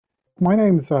My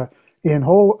name's Ian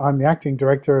Hall. I'm the Acting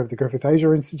Director of the Griffith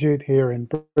Asia Institute here in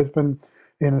Brisbane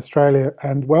in Australia,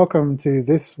 and welcome to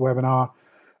this webinar,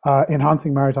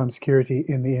 Enhancing Maritime Security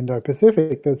in the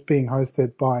Indo-Pacific, that's being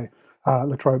hosted by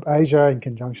Trobe Asia in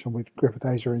conjunction with Griffith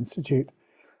Asia Institute.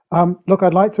 Look,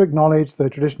 I'd like to acknowledge the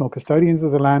traditional custodians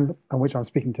of the land on which I'm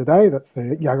speaking today. That's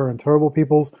the Yagara and Turrbal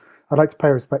peoples. I'd like to pay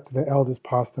respect to their elders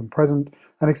past and present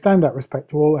and extend that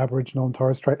respect to all Aboriginal and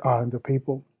Torres Strait Islander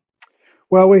people.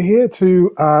 Well, we're here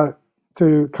to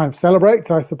kind of celebrate,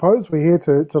 I suppose. We're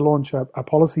here to launch a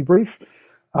policy brief.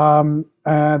 And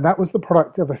that was the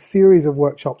product of a series of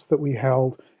workshops that we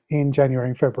held in January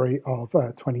and February of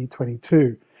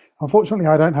 2022. Unfortunately,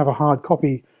 I don't have a hard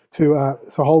copy to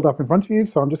hold up in front of you,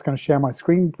 so I'm just going to share my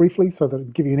screen briefly so that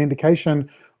it'll give you an indication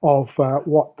of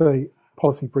what the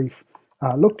policy brief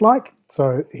looked like.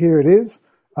 So here it is,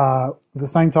 the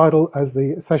same title as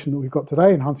the session that we've got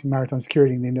today, Enhancing Maritime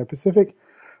Security in the Indo-Pacific,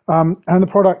 and the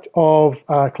product of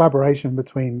collaboration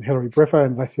between Hilary Briffa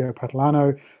and Alessio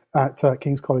Patalano at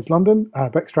King's College London,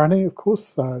 Beck Stranding, of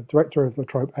course, Director of La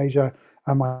Trobe Asia,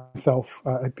 and myself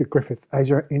at Griffith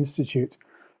Asia Institute.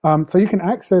 So you can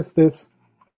access this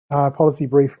policy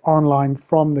brief online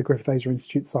from the Griffith Asia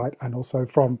Institute site and also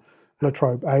from La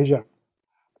Trobe Asia.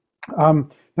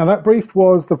 Now that brief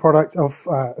was the product of,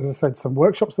 as I said, some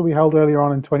workshops that we held earlier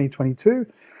on in 2022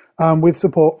 with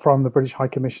support from the British High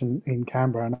Commission in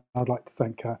Canberra. And I'd like to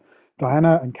thank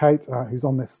Diana and Kate, who's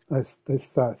on this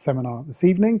seminar this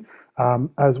evening,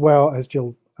 as well as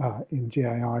Jill in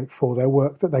GAI for their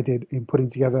work that they did in putting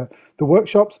together the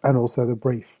workshops and also the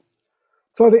brief.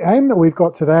 So the aim that we've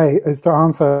got today is to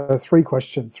answer three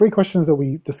questions that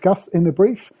we discuss in the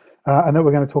brief and that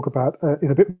we're going to talk about in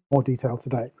a bit more detail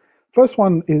today. First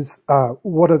one is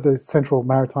what are the central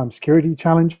maritime security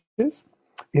challenges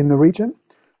in the region,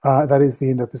 that is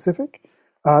the Indo-Pacific.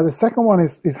 The second one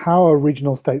is how are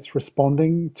regional states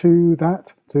responding to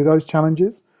those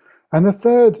challenges. And the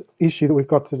third issue that we've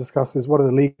got to discuss is what are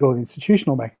the legal and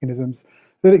institutional mechanisms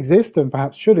that exist and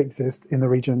perhaps should exist in the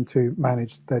region to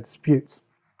manage their disputes.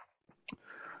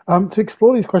 To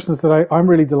explore these questions today, I'm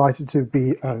really delighted to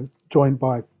be joined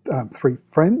by three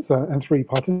friends and three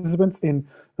participants in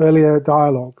earlier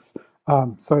dialogues.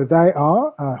 So they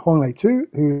are Huong Le Thu,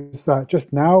 who's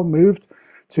just now moved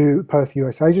to Perth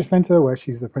USAsia Centre, where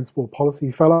she's the Principal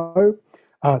Policy Fellow,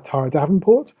 Tara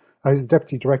Davenport, who's the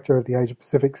Deputy Director of the Asia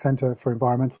Pacific Centre for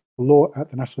Environmental Law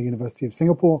at the National University of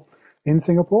Singapore in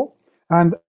Singapore,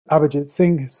 and Abhijit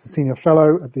Singh, who's the Senior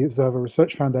Fellow at the Observer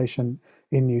Research Foundation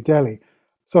in New Delhi.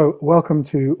 So welcome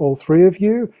to all three of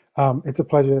you. It's a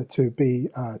pleasure to be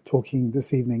talking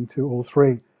this evening to all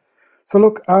three. So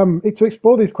look, to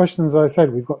explore these questions, as I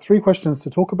said, we've got three questions to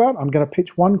talk about. I'm going to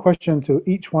pitch one question to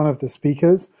each one of the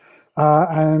speakers.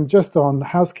 And just on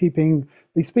housekeeping,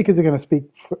 the speakers are going to speak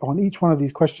on each one of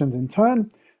these questions in turn.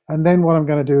 And then what I'm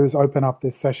going to do is open up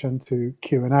this session to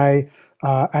Q&A.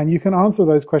 And you can answer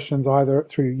those questions either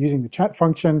through using the chat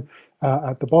function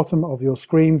at the bottom of your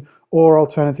screen, or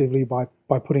alternatively by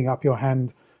putting up your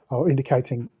hand or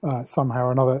indicating somehow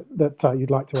or another that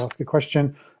you'd like to ask a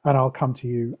question, and I'll come to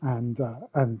you and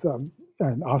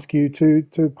ask you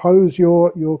to pose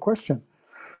your question.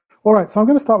 All right, so I'm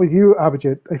going to start with you,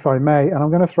 Abhijit, if I may, and I'm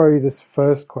going to throw you this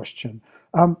first question.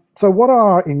 So what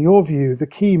are, in your view, the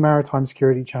key maritime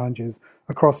security challenges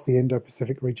across the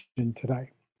Indo-Pacific region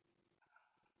today?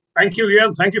 Thank you,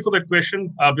 Ian. Thank you for that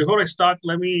question. Before I start,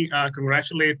 let me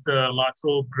congratulate the La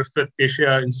Trobe Griffith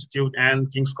Asia Institute and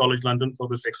King's College London for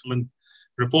this excellent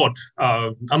report.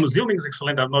 I'm assuming it's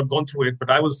excellent. I've not gone through it,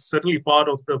 but I was certainly part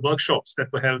of the workshops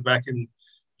that were held back in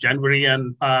January,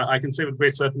 and I can say with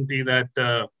great certainty that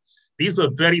these were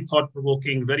very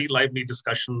thought-provoking, very lively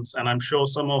discussions, and I'm sure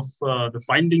some of the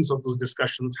findings of those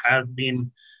discussions have been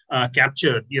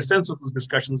captured. The essence of those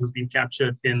discussions has been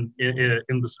captured in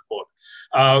this report.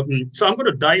 So I'm going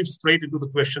to dive straight into the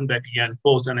question that Ian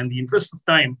posed, and in the interest of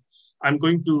time, I'm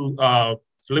going to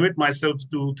limit myself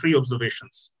to three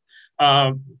observations.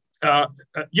 There's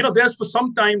for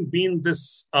some time been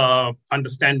this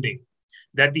understanding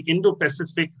that the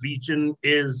Indo-Pacific region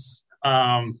is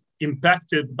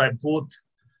impacted by both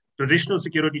traditional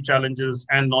security challenges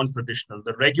and non-traditional.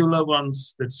 The regular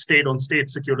ones, that state-on-state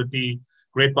security,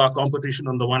 great power competition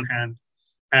on the one hand,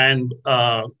 and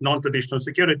non-traditional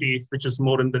security, which is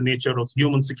more in the nature of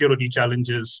human security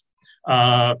challenges,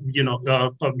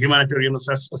 humanitarian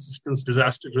assistance,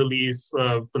 disaster relief,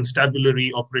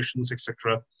 constabulary operations,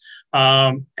 etc.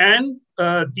 And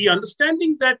the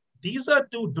understanding that these are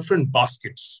two different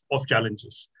baskets of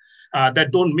challenges.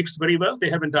 that don't mix very well. They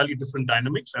have entirely different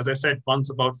dynamics. As I said, one's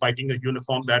about fighting a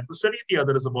uniformed adversary. The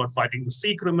other is about fighting the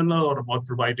sea criminal or about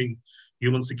providing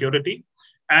human security.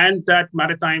 And that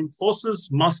maritime forces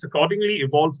must accordingly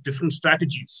evolve different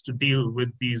strategies to deal with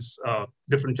these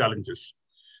different challenges.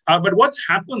 But what's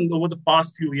happened over the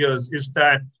past few years is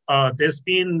that there's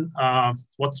been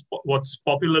what's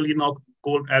popularly now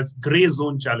called as gray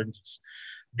zone challenges.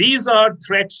 These are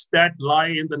threats that lie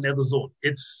in the nether zone.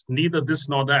 It's neither this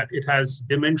nor that. It has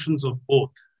dimensions of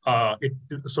both.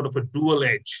 It's sort of a dual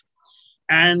edge.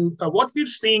 And what we're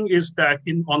seeing is that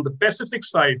on the Pacific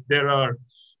side, there are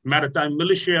maritime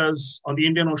militias. On the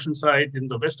Indian Ocean side, in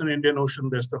the Western Indian Ocean,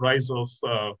 there's the rise of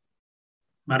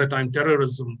maritime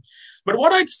terrorism. But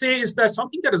what I'd say is that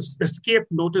something that has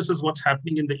escaped notice is what's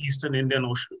happening in the Eastern Indian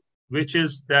Ocean, which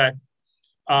is that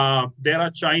there are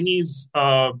Chinese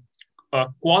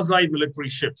quasi-military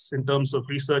ships in terms of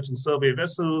research and survey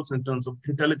vessels, in terms of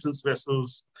intelligence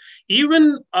vessels,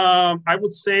 even, I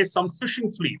would say, some fishing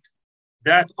fleet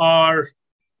that are,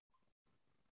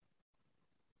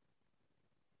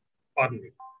 pardon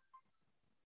me,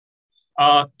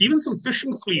 even some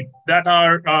fishing fleet that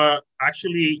are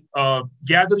actually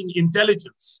gathering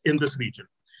intelligence in this region.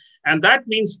 And that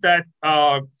means that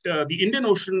the Indian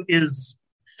Ocean is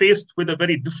faced with a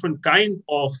very different kind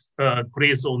of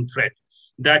gray zone threat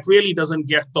that really doesn't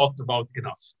get talked about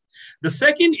enough. The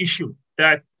second issue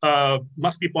that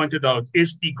must be pointed out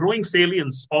is the growing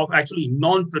salience of actually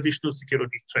non-traditional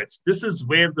security threats. This is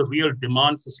where the real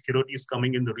demand for security is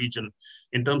coming in the region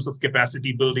in terms of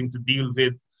capacity building to deal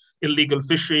with illegal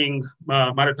fishing,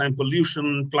 maritime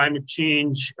pollution, climate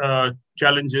change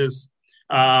challenges,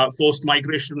 forced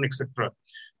migration, etc.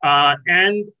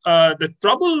 And the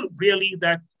trouble really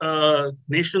that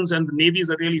nations and the navies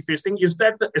are really facing is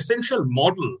that the essential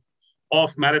model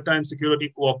of maritime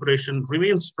security cooperation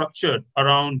remains structured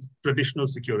around traditional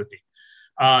security.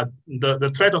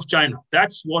 The threat of China,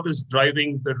 that's what is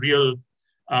driving the real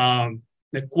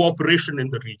the cooperation in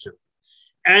the region.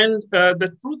 And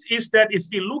the truth is that if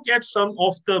we look at some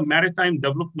of the maritime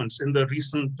developments in the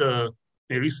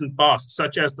recent past,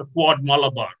 such as the Quad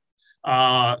Malabar,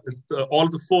 all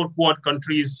the 4 Quad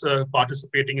countries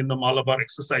participating in the Malabar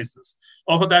exercises,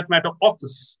 or for that matter,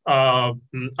 AUKUS.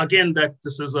 Again, that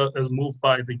this is a move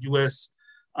by the US,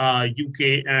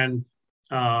 UK, and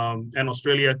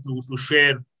Australia to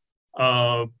share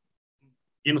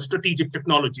strategic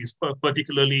technologies,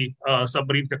 particularly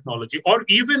submarine technology, or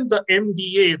even the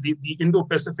MDA, the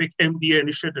Indo-Pacific MDA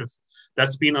initiative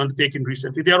that's been undertaken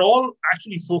recently. They are all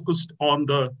actually focused on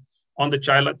the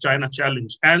China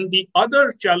challenge. And the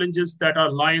other challenges that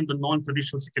lie in the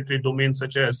non-traditional security domain,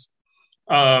 such as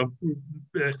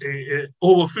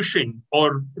overfishing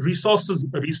or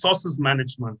resources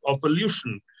management or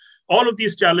pollution, all of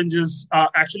these challenges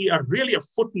are really a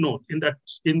footnote in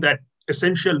that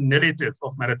essential narrative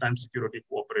of maritime security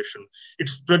cooperation.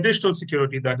 It's traditional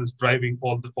security that is driving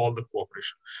all the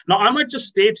cooperation. Now, I might just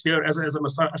state here as an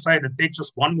aside and take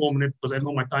just one more minute because I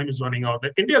know my time is running out,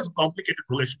 that India has a complicated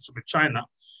relationship with China.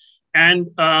 And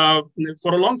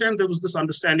for a long time, there was this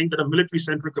understanding that a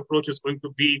military-centric approach is going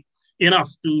to be enough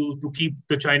to keep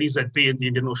the Chinese at bay in the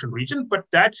Indian Ocean region, but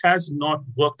that has not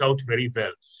worked out very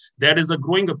well. There is a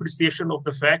growing appreciation of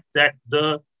the fact that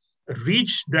the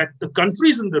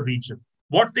countries in the region,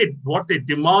 what they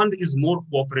demand is more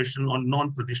cooperation on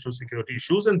non-traditional security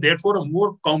issues, and therefore a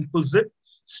more composite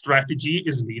strategy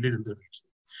is needed in the region.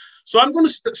 So I'm going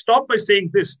to stop by saying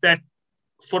this, that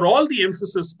for all the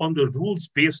emphasis on the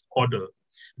rules-based order,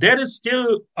 there is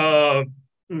still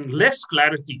less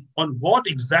clarity on what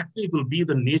exactly will be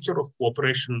the nature of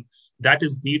cooperation that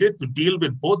is needed to deal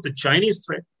with both the Chinese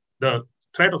threat, the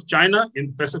threat of China in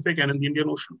the Pacific and in the Indian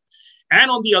Ocean, and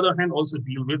on the other hand, also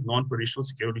deal with non-traditional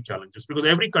security challenges, because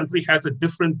every country has a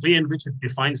different way in which it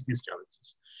defines these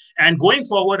challenges. And going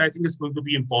forward, I think it's going to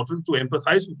be important to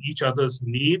empathize with each other's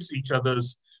needs, each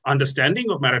other's understanding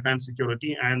of maritime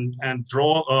security, and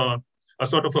draw a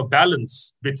sort of a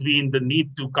balance between the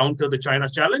need to counter the China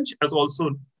challenge, as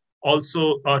also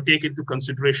take into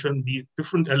consideration the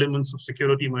different elements of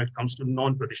security when it comes to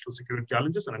non-traditional security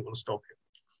challenges. And I'm going to stop here.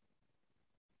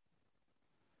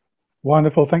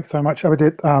 Wonderful. Thanks so much,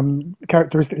 Abhijit.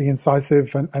 Characteristically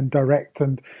incisive and direct.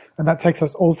 And that takes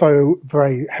us also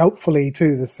very helpfully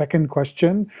to the second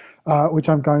question, which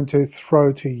I'm going to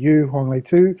throw to you, Huong Le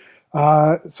Thu.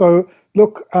 So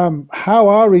look, how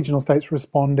are regional states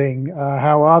responding?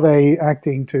 How are they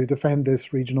acting to defend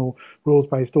this regional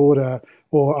rules-based order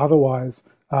or otherwise?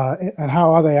 And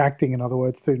how are they acting, in other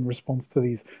words, in response to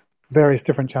these various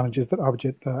different challenges that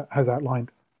Abhijit has outlined?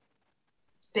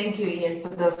 Thank you, Ian, for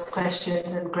those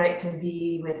questions, and great to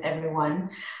be with everyone.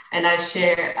 And I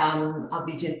share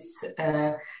Abhijit's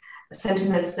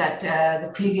sentiments that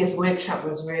the previous workshop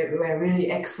were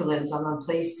really excellent. I'm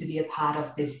pleased to be a part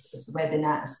of this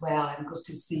webinar as well, and good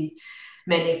to see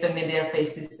many familiar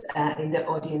faces in the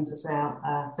audience as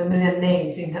well, familiar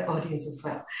names in the audience as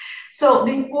well. So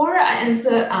before I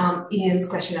answer Ian's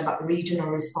question about regional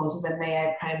responses, then may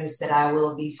I premise that I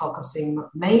will be focusing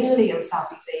mainly on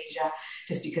Southeast Asia,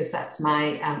 just because that's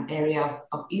my area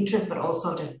of interest, but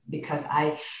also just because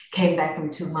I came back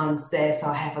from 2 months there, so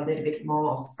I have a little bit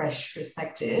more of fresh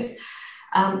perspective.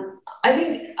 I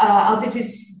think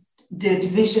Abhijit's the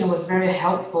division was very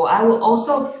helpful. I will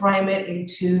also frame it in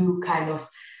two kind of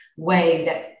way.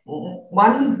 That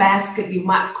one basket, you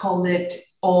might call it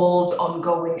old,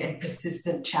 ongoing, and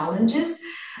persistent challenges,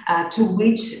 to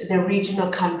which the regional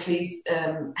countries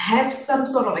have some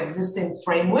sort of existing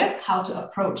framework, how to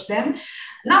approach them.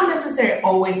 Not necessarily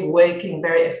always working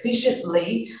very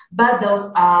efficiently, but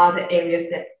those are the areas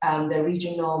that the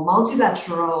regional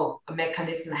multilateral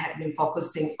mechanism have been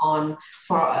focusing on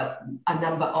for a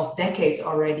number of decades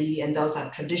already. And those are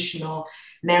traditional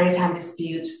maritime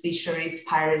disputes, fisheries,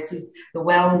 piracies, the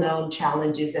well-known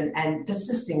challenges and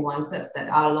persisting ones that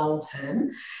are long-term.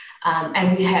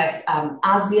 And we have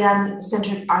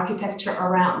ASEAN-centric architecture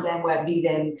around them, where be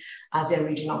them ASEAN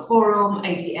Regional Forum,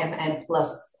 ADM, and plus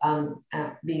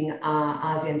being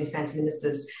ASEAN Defense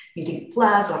Ministers Meeting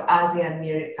Plus, or ASEAN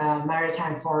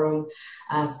Maritime Forum,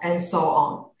 and so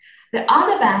on. The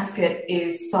other basket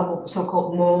is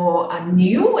so-called more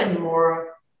new and more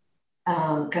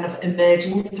kind of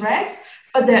emerging threats,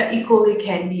 but they equally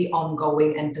can be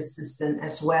ongoing and persistent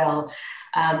as well.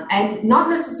 And not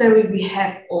necessarily we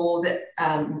have all the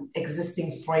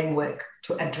existing framework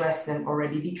to address them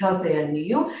already, because they are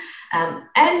new,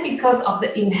 and because of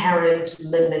the inherent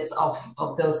limits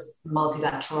of those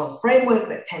multilateral framework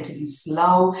that tend to be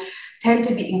slow, tend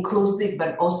to be inclusive,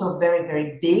 but also very,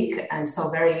 very big, and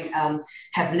so very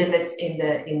have limits in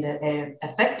the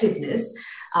effectiveness.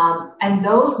 And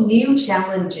those new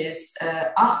challenges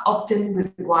are often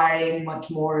requiring much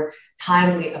more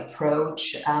timely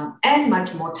approach and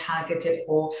much more targeted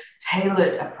or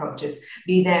tailored approaches,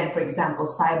 be them, for example,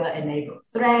 cyber-enabled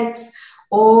threats,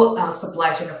 or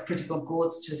supply chain of critical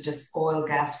goods, such as oil,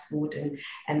 gas, food,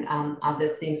 and other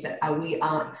things that we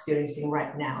are experiencing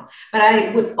right now. But I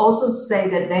would also say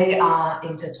that they are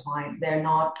intertwined. They're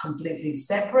not completely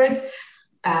separate.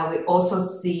 We also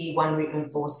see one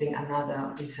reinforcing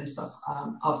another in terms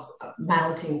of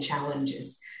mounting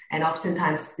challenges. And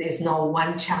oftentimes there's no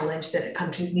one challenge that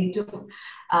countries need to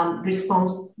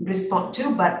respond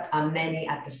to, but many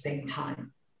at the same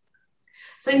time.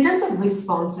 So in terms of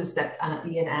responses that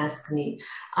Ian asked me,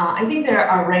 I think there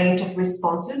are a range of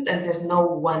responses, and there's no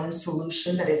one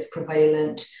solution that is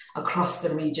prevalent across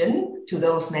the region to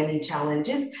those many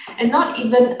challenges, and not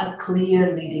even a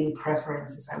clear leading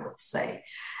preferences, I would say.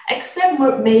 Except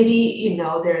maybe,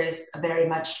 there is a very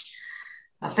much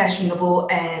fashionable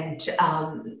and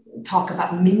talk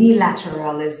about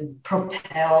minilateralism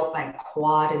propelled by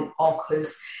Quad and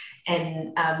AUKUS,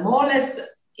 and more or less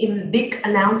in big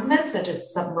announcements such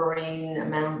as submarine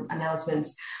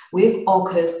announcements with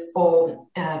AUKUS, or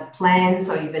plans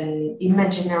or even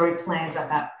imaginary plans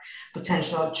about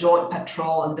potential joint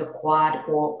patrol on the Quad,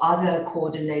 or other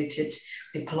coordinated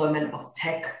deployment of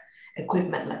tech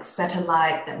equipment like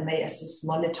satellite that may assist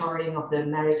monitoring of the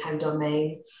maritime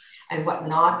domain and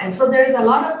whatnot. And so there is a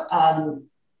lot of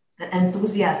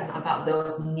enthusiasm about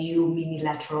those new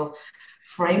unilateral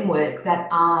framework that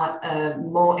are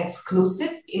more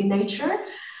exclusive in nature,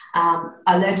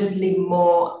 allegedly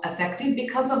more effective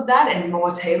because of that, and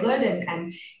more tailored,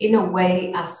 and in a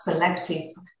way are selective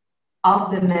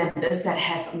of the members that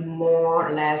have more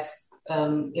or less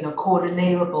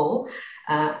coordinatable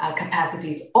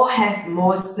capacities, or have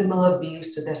more similar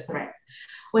views to the threat.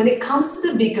 When it comes to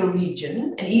the bigger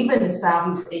region, and even in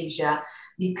Southeast Asia,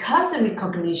 because the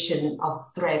recognition of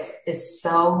threats is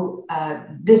so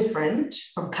different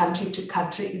from country to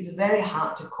country, it's very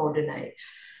hard to coordinate.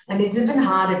 And it's even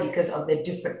harder because of the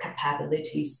different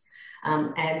capabilities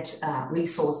and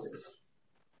resources.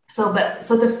 So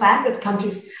the fact that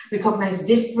countries recognize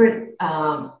different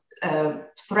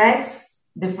threats,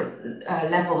 different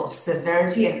level of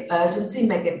severity and urgency,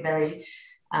 make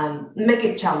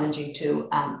it challenging to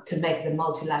make the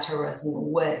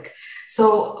multilateralism work.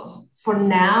 So for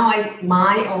now,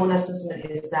 my own assessment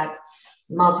is that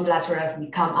multilateralism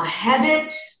become a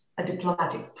habit, a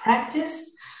diplomatic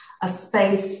practice, a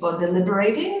space for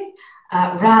deliberating,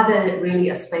 rather really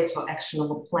a space for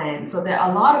actionable plans. So there are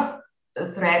a lot of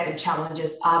threats and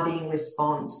challenges are being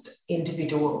responded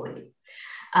individually.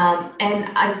 And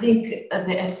I think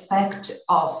the effect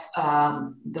of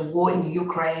the war in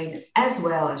Ukraine, as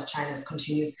well as China's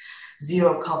continuous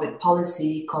zero COVID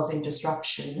policy, causing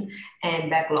disruption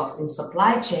and backlogs in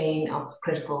supply chain of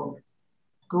critical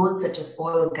goods such as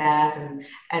oil, gas,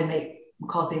 and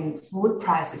causing food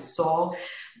prices soar,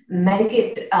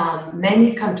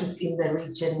 many countries in the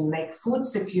region make food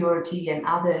security and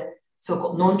other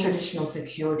so-called non-traditional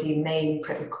security main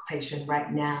preoccupation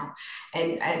right now.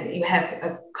 And you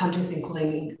have countries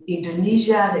including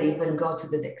Indonesia that even go to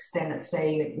the extent of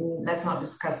saying, let's not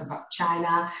discuss about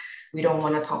China. We don't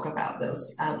want to talk about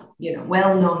those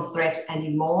well-known threats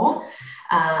anymore.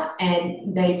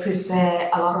 And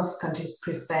a lot of countries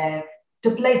prefer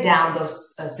to play down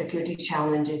those security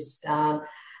challenges,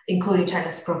 including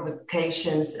China's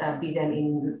provocations, be them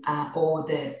in or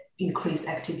the increased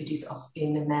activities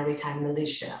in the maritime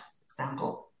militia, for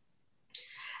example.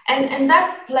 And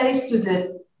that plays to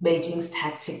the Beijing's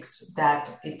tactics that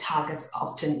it targets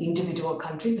often individual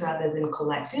countries rather than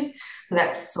collective. So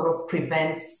that sort of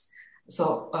prevents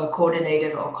a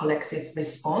coordinated or collective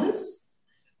response.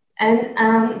 And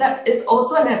that is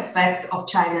also an effect of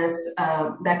China's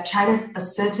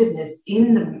assertiveness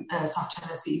in the South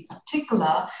China Sea in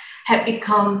particular had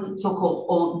become so-called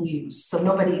old news. So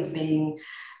nobody is being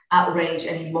outraged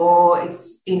anymore.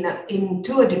 It's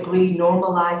to a degree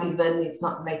normalized, even it's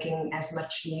not making as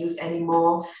much news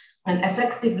anymore, and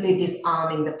effectively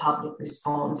disarming the public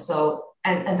response. So,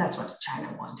 and that's what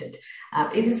China wanted.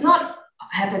 It is not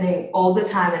happening all the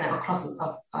time and across,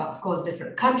 of course,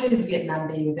 different countries,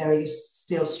 Vietnam being very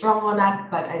still strong on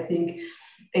that, but I think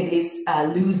it is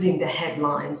losing the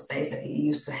headline space that it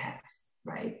used to have,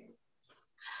 right?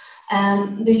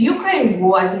 The Ukraine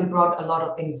war, I think, brought a lot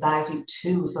of anxiety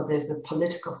too. So there's a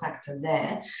political factor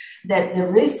there that the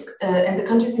risk, and the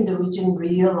countries in the region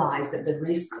realize that the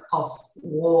risk of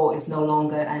war is no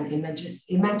longer an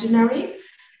imaginary,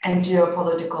 and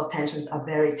geopolitical tensions are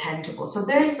very tangible. So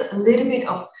there is a little bit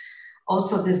of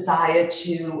also desire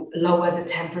to lower the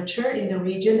temperature in the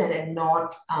region and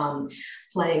not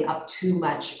playing up too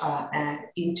much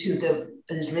into the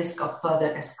risk of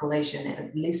further escalation,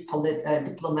 at least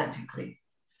diplomatically.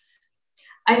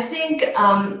 I think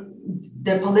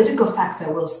the political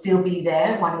factor will still be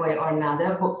there one way or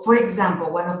another. But for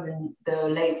example, one of the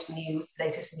latest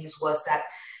news was that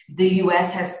the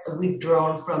US has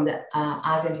withdrawn from the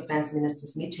ASEAN Defense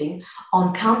Ministers meeting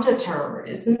on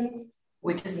counterterrorism,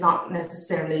 which is not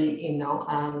necessarily,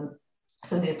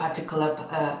 something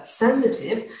particular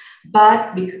sensitive,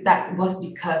 but that was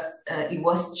because it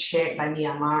was chaired by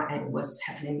Myanmar and it was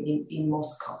happening in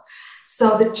Moscow.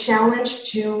 So the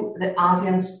challenge to the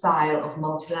ASEAN style of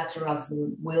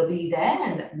multilateralism will be there,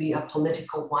 and that will be a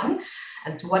political one.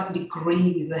 And to what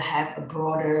degree we will have a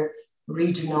broader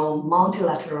regional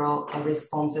multilateral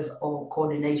responses or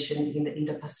coordination in the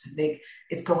Indo-Pacific,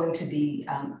 it's going to be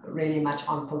really much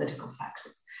on political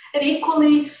factor. And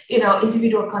equally,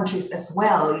 individual countries as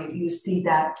well, you see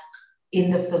that in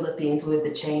the Philippines with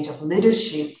the change of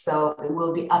leadership. So it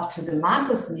will be up to the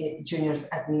Marcos Jr.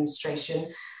 administration,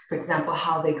 for example,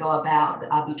 how they go about the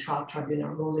arbitral tribunal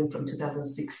ruling from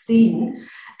 2016.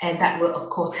 And that will, of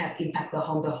course, have impact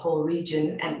on the whole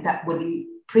region, and that will be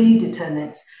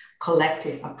predetermined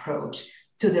collective approach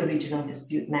to the regional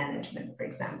dispute management, for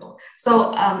example.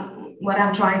 So what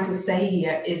I'm trying to say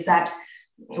here is that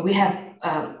we have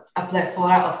a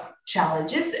plethora of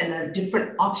challenges and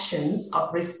different options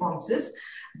of responses,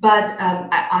 but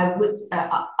I would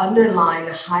underline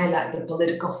and highlight the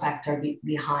political factor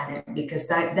behind it, because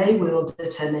they will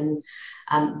determine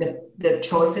the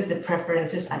choices, the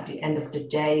preferences at the end of the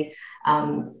day,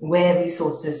 where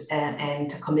resources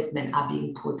and commitment are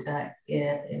being put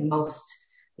in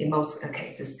most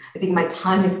cases. I think my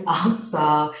time is up, so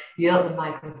I'll yield the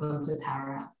microphone to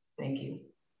Tara. Thank you.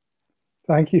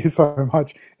 Thank you so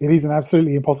much. It is an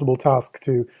absolutely impossible task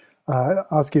to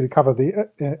ask you to cover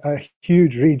a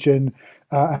huge region,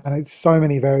 and it's so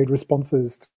many varied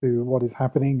responses to what is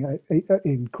happening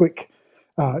in quick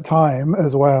time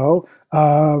as well.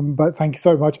 But thank you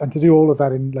so much. And to do all of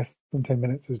that in less than 10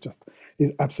 minutes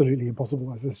is absolutely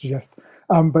impossible, as I suggest.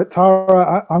 But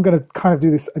Tara, I'm going to kind of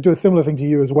do a similar thing to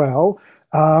you as well.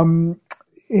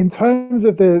 In terms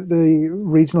of the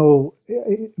regional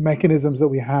mechanisms that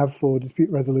we have for dispute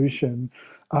resolution,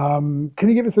 can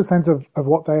you give us a sense of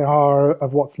what they are,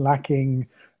 of what's lacking,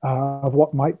 of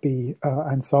what might be,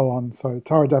 and so on? So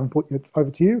Tara Davenport, it's over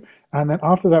to you. And then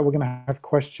after that, we're going to have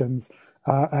questions,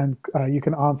 and you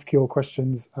can ask your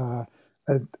questions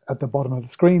at the bottom of the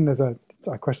screen. There's a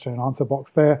question and answer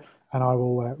box there. and I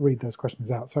will read those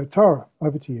questions out. So Tara,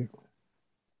 over to you.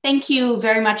 Thank you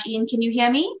very much, Ian. Can you hear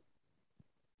me?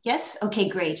 Yes? Okay,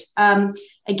 great.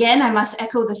 Again, I must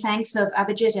echo the thanks of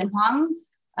Abhijit and Huang.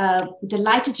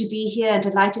 Delighted to be here and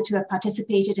delighted to have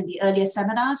participated in the earlier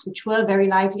seminars, which were very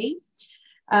lively.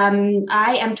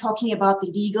 I am talking about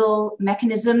the legal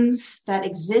mechanisms that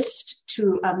exist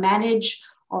to manage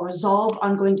or resolve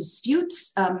ongoing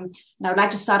disputes. And I would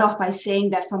like to start off by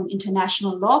saying that from an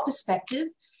international law perspective,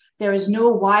 there is no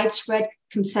widespread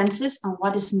consensus on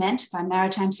what is meant by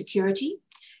maritime security.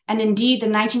 And indeed, the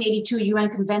 1982 UN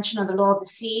Convention on the Law of the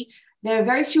Sea, there are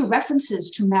very few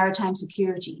references to maritime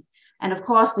security. And of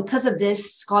course, because of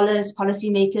this, scholars,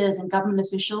 policymakers, and government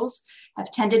officials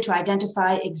have tended to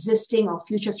identify existing or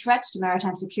future threats to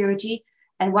maritime security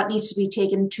and what needs to be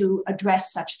taken to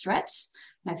address such threats.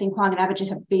 And I think Huang and Abhijit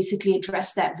have basically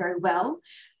addressed that very well.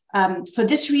 For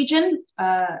this region,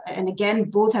 and again,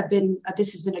 both have been,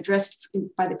 this has been addressed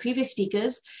by the previous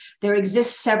speakers, there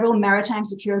exist several maritime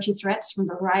security threats from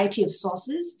a variety of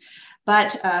sources.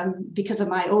 But because of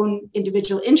my own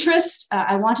individual interest,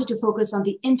 I wanted to focus on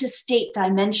the interstate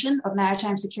dimension of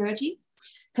maritime security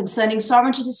concerning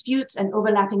sovereignty disputes and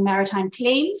overlapping maritime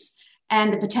claims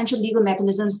and the potential legal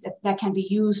mechanisms that can be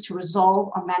used to resolve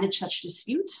or manage such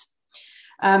disputes.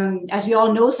 As we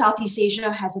all know, Southeast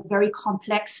Asia has a very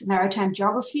complex maritime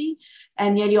geography,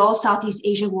 and nearly all Southeast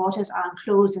Asian waters are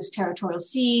enclosed as territorial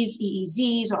seas,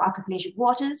 EEZs, or archipelagic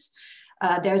waters.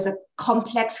 There's a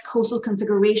complex coastal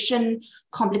configuration,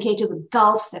 complicated with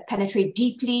gulfs that penetrate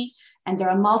deeply, and there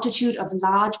are a multitude of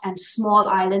large and small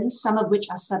islands, some of which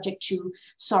are subject to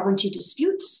sovereignty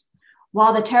disputes.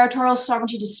 While the territorial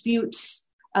sovereignty disputes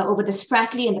over the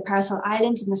Spratly and the Paracel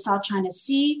Islands in the South China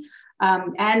Sea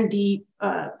and the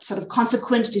sort of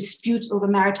consequent disputes over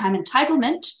maritime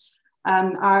entitlement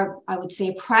are, I would say,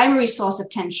 a primary source of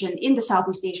tension in the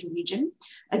Southeast Asian region.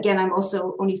 Again, I'm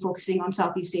also only focusing on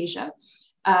Southeast Asia.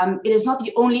 It is not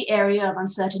the only area of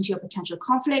uncertainty or potential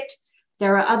conflict.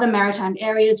 There are other maritime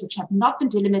areas which have not been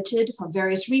delimited for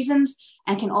various reasons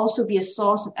and can also be a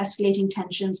source of escalating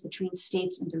tensions between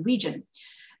states in the region.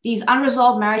 These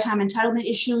unresolved maritime entitlement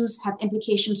issues have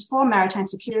implications for maritime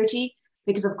security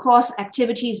because, of course,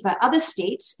 activities by other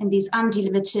states in these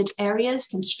undelimited areas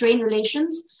can strain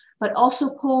relations, but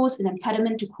also pose an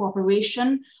impediment to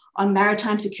cooperation on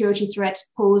maritime security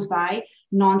threats posed by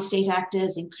non-state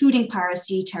actors, including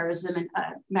piracy, terrorism, and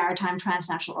maritime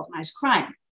transnational organized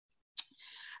crime.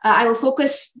 I will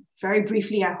focus very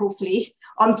briefly, hopefully,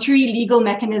 on three legal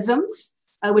mechanisms,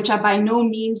 which are by no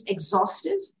means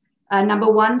exhaustive.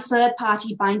 Number one,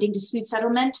 third-party binding dispute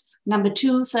settlement. Number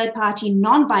two, third-party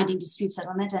non-binding dispute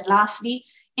settlement. And lastly,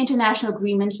 international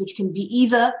agreements, which can be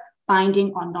either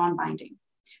binding or non-binding.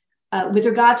 With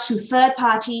regards to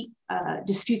third-party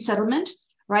dispute settlement,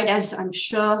 right, as I'm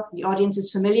sure the audience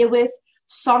is familiar with,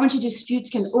 sovereignty disputes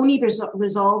can only be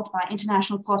resolved by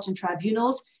international courts and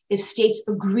tribunals if states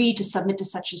agree to submit to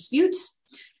such disputes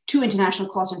to international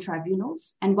courts and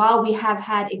tribunals. And while we have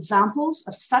had examples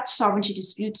of such sovereignty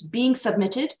disputes being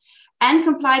submitted and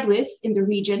complied with in the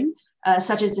region,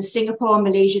 such as the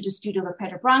Singapore-Malaysia dispute over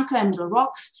Petra Branca and Middle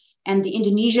Rocks, and the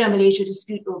Indonesia-Malaysia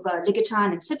dispute over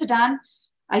Ligatan and Sipadan,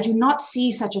 I do not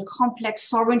see such a complex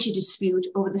sovereignty dispute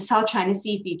over the South China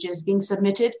Sea features being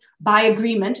submitted by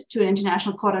agreement to an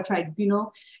international court or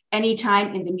tribunal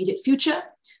anytime in the immediate future.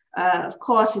 Of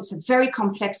course, it's a very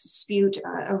complex dispute,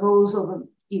 arose over,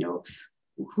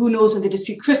 who knows when the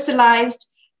dispute crystallized.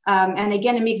 And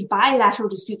again, it makes bilateral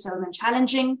dispute settlement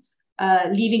challenging,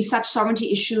 leaving such sovereignty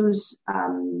issues.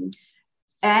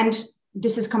 And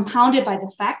this is compounded by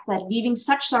the fact that leaving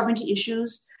such sovereignty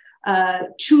issues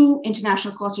to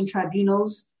international courts and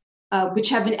tribunals, which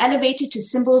have been elevated to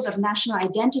symbols of national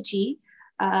identity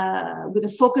with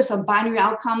a focus on binary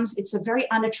outcomes, it's a very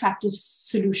unattractive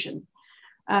solution.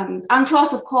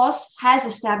 UNCLOS, of course, has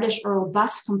established a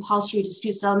robust compulsory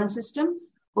dispute settlement system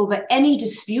over any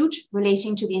dispute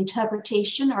relating to the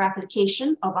interpretation or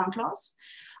application of UNCLOS.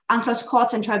 UNCLOS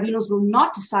courts and tribunals will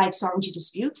not decide sovereignty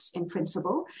disputes in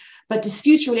principle, but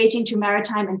disputes relating to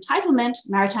maritime entitlement,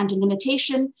 maritime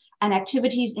delimitation, and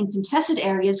activities in contested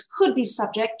areas could be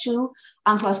subject to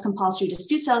UNCLOS compulsory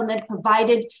dispute settlement,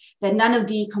 provided that none of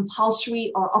the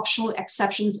compulsory or optional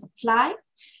exceptions apply.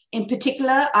 In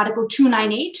particular, Article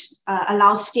 298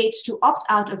 allows states to opt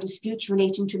out of disputes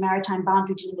relating to maritime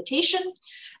boundary delimitation,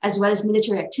 as well as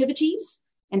military activities.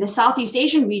 In the Southeast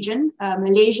Asian region,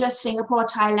 Malaysia, Singapore,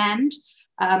 Thailand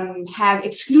have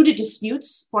excluded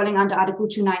disputes falling under Article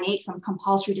 298 from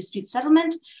compulsory dispute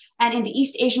settlement. And in the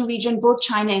East Asian region, both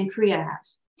China and Korea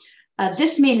have.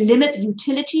 This may limit the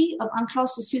utility of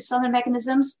UNCLOS dispute settlement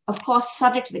mechanisms, of course,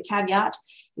 subject to the caveat,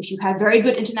 if you have very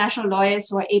good international lawyers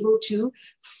who are able to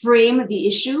frame the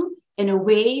issue in a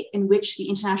way in which the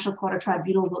International Court of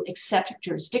Tribunal will accept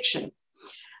jurisdiction.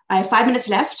 I have 5 minutes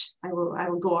left. I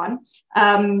will go on.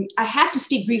 I have to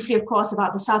speak briefly, of course,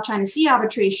 about the South China Sea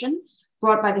arbitration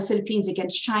brought by the Philippines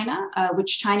against China,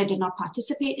 which China did not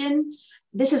participate in.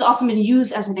 This has often been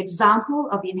used as an example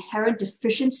of the inherent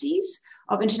deficiencies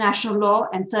of international law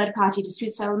and third-party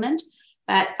dispute settlement.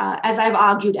 But as I've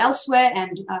argued elsewhere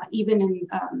and even in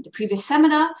the previous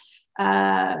seminar,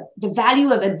 the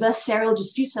value of adversarial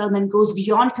dispute settlement goes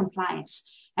beyond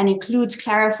compliance and includes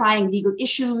clarifying legal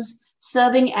issues,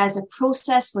 serving as a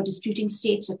process for disputing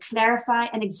states to clarify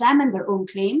and examine their own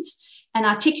claims and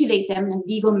articulate them in a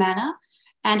legal manner.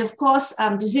 And of course,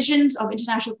 decisions of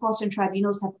international courts and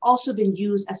tribunals have also been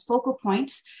used as focal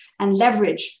points and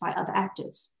leveraged by other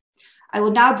actors. I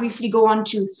will now briefly go on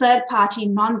to third-party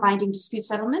non-binding dispute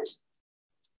settlement.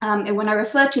 And when I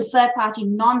refer to third-party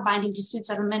non-binding dispute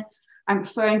settlement, I'm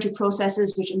referring to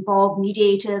processes which involve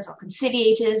mediators or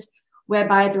conciliators,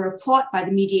 whereby the report by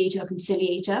the mediator or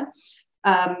conciliator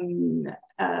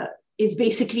is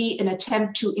basically an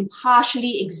attempt to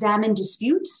impartially examine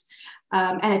disputes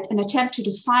and an attempt to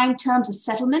define terms of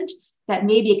settlement that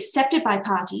may be accepted by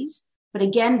parties. But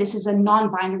again, this is a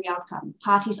non-binary outcome.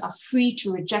 Parties are free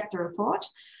to reject the report.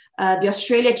 The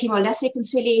Australia-Timor-Leste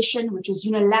conciliation, which was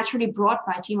unilaterally brought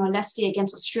by Timor-Leste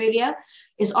against Australia,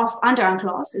 is under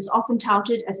UNCLOS, is often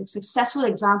touted as a successful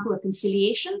example of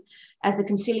conciliation, as the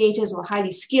conciliators were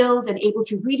highly skilled and able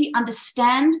to really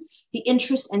understand the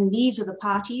interests and needs of the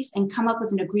parties and come up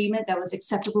with an agreement that was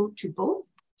acceptable to both.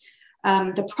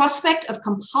 The prospect of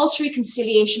compulsory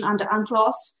conciliation under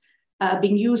UNCLOS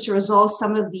being used to resolve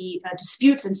some of the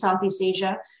disputes in Southeast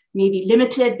Asia may be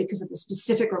limited because of the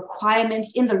specific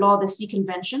requirements in the Law of the Sea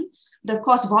Convention. But of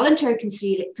course, voluntary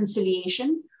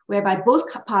conciliation, whereby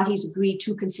both parties agree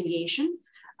to conciliation,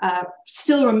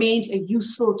 still remains a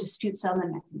useful dispute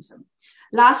settlement mechanism.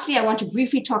 Lastly, I want to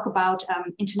briefly talk about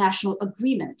international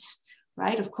agreements,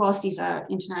 right? Of course, these are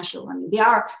international, they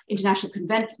are international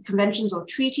conventions or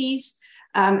treaties.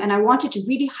 And I wanted to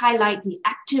really highlight the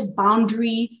active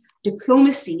boundary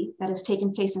diplomacy that has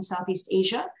taken place in Southeast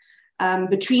Asia.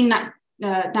 Between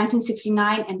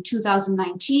 1969 and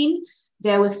 2019,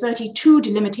 there were 32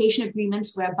 delimitation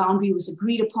agreements where a boundary was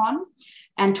agreed upon,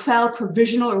 and 12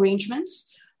 provisional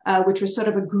arrangements, which were sort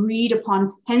of agreed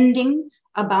upon pending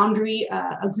a boundary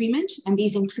agreement. And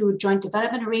these include joint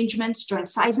development arrangements, joint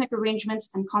seismic arrangements,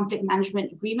 and conflict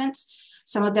management agreements.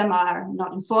 Some of them are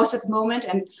not in force at the moment,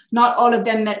 and not all of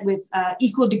them met with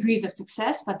equal degrees of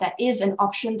success, but that is an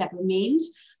option that remains,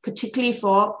 particularly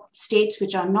for states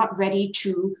which are not ready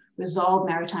to resolve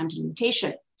maritime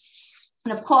delimitation.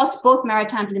 And of course, both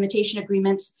maritime delimitation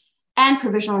agreements and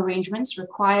provisional arrangements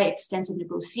require extensive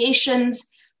negotiations,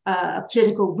 a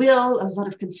political will, a lot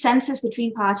of consensus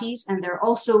between parties, and there are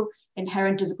also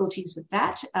inherent difficulties with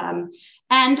that.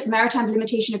 And maritime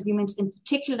delimitation agreements in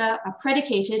particular are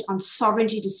predicated on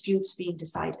sovereignty disputes being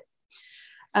decided.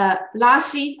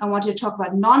 Lastly, I wanted to talk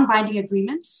about non-binding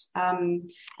agreements.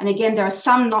 And again, there are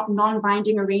some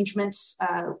non-binding arrangements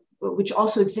which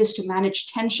also exist to manage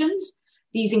tensions.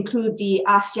 These include the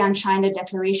ASEAN-China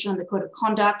Declaration on the Code of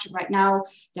Conduct. Right now,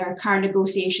 there are current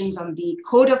negotiations on the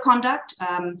Code of Conduct.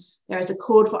 There is the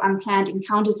Code for Unplanned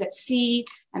Encounters at Sea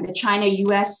and the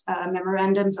China-US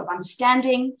Memorandums of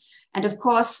Understanding. And of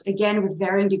course, again, with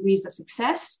varying degrees of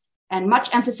success. And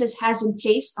much emphasis has been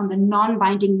placed on the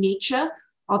non-binding nature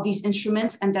of these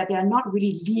instruments and that they are not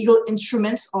really legal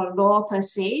instruments or law per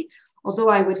se, although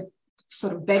I would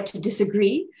sort of beg to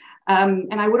disagree.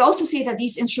 And I would also say that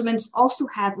these instruments also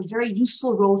have a very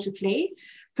useful role to play,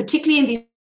 particularly in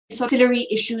these ancillary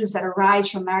issues that arise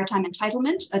from maritime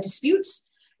entitlement disputes,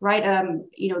 right?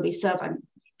 They serve, I'm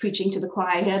preaching to the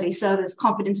choir here, they serve as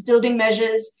confidence building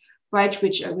measures, right,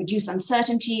 which reduce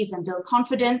uncertainties and build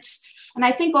confidence. And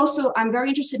I think also I'm very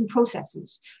interested in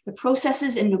processes. The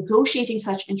processes in negotiating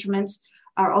such instruments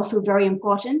are also very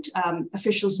important.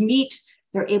 Officials meet,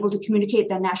 they're able to communicate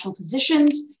their national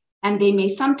positions, and they may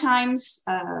sometimes,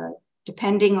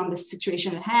 depending on the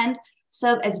situation at hand,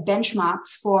 serve as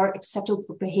benchmarks for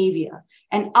acceptable behavior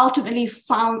and ultimately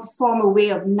form a way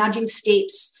of nudging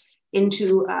states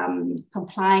into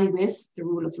complying with the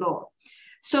rule of law.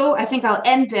 So I think I'll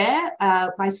end there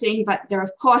by saying, but there are,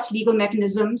 of course, legal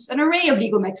mechanisms, an array of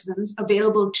legal mechanisms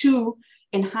available to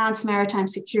enhance maritime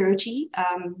security.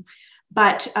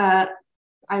 But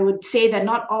I would say that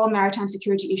not all maritime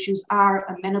security issues are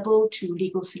amenable to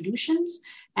legal solutions,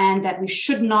 and that we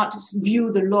should not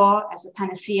view the law as a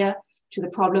panacea to the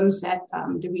problems that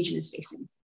the region is facing.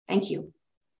 Thank you.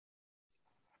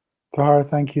 Tara,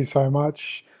 thank you so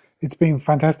much. It's been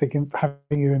fantastic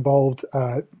having you involved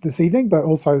this evening, but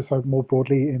also so more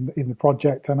broadly in the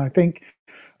project. And I think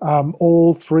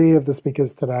all three of the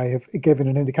speakers today have given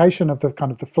an indication of the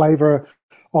kind of the flavour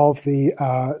of the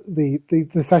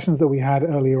sessions that we had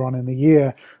earlier on in the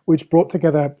year, which brought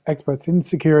together experts in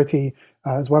security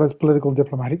as well as political and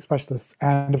diplomatic specialists,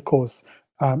 and of course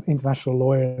international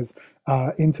lawyers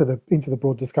into the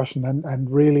broad discussion,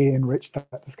 and really enriched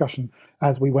that discussion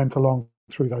as we went along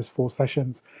through those 4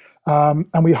 sessions.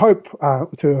 And we hope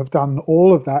to have done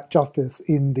all of that justice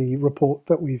in the report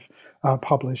that we've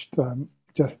published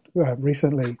just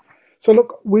recently. So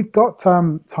look, we've got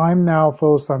time now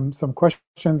for some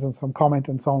questions and some comment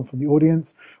and so on from the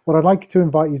audience. What I'd like to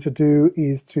invite you to do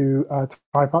is to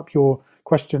type up your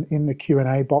question in the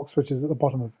Q&A box, which is at the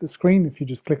bottom of the screen. If you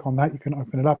just click on that, you can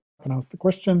open it up and ask the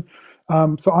question.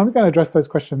 So I'm going to address those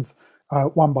questions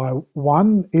one by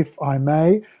one, if I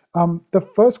may. The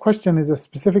first question is a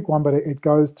specific one, but it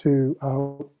goes to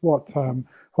what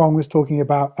Huong was talking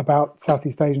about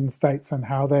Southeast Asian states and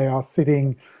how they are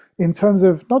sitting in terms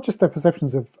of not just their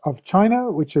perceptions of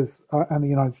China, which is and the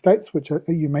United States, which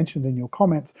you mentioned in your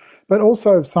comments, but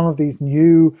also of some of these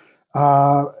new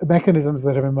mechanisms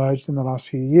that have emerged in the last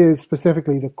few years,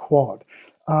 specifically the Quad.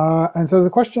 And so there's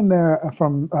a question there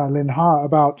from Lin Ha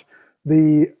about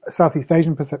the Southeast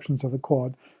Asian perceptions of the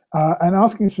Quad, and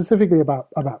asking specifically about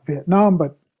Vietnam,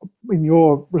 but in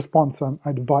your response,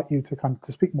 I'd invite you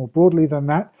to speak more broadly than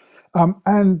that.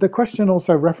 And the question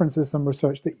also references some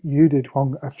research that you did,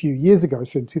 Huong, a few years ago,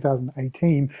 so in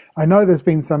 2018. I know there's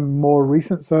been some more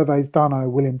recent surveys done. I know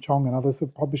William Chong and others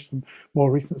have published some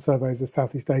more recent surveys of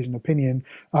Southeast Asian opinion.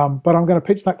 But I'm going to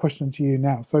pitch that question to you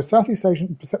now. So Southeast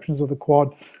Asian perceptions of the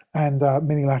Quad and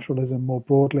minilateralism more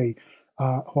broadly,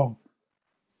 Huong.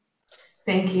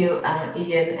 Thank you,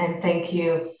 Ian, and thank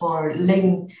you for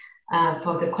Ling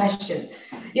for the question.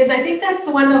 Yes, I think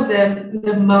that's one of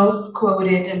the most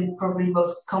quoted and probably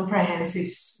most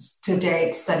comprehensive to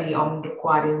date study on the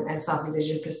Quad and Southeast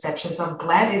Asian perceptions. I'm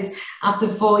glad it's after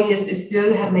 4 years, it's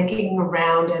still making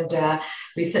around, and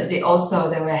recently also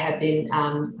there have been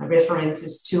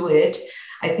references to it.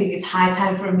 I think it's high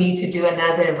time for me to do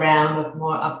another round of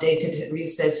more updated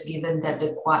research, given that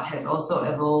the Quad has also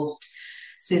evolved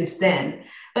since then.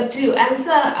 But to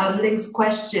answer Ling's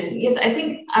question, yes, I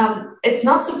think it's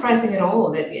not surprising at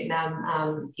all that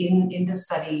Vietnam, in the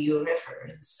study you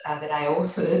reference that I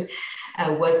authored,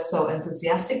 was so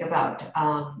enthusiastic about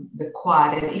the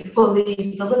Quad, and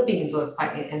equally Philippines was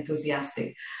quite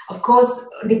enthusiastic. Of course,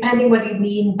 depending what you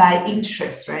mean by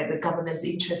interest, right, the government's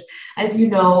interest. As you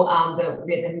know, the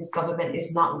Vietnamese government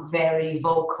is not very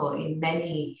vocal in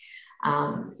many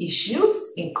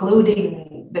issues,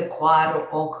 including the Quad or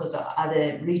AUKUS or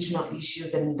other regional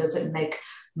issues, and doesn't make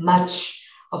much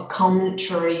of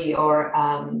commentary or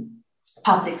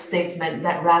public statement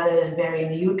that rather than very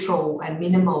neutral and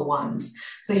minimal ones.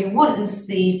 So you wouldn't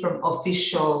see from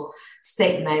official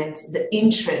statements the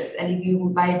interest. And if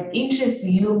you by interest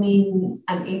you mean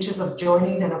an interest of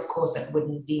joining, then of course that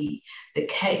wouldn't be the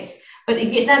case. But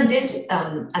Vietnam did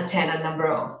attend a number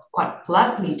of Quad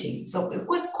Plus meetings, so it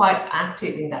was quite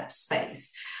active in that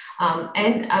space.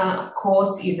 And of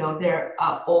course, you know, there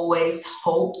are always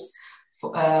hopes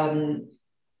for,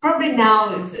 probably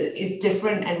now is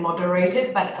different and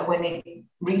moderated, but when it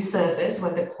resurfaced,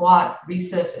 when the Quad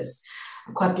resurfaced,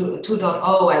 Quad 2.0,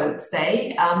 I would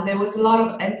say, there was a lot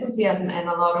of enthusiasm and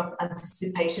a lot of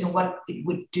anticipation of what it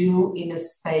would do in a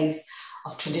space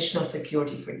of traditional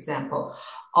security, for example,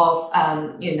 of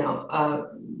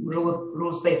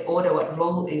rules-based order, what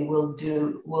role it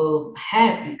will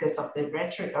have because of the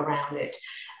rhetoric around it,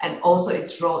 and also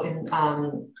its role in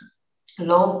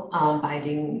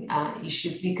law-binding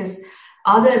issues, because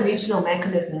other regional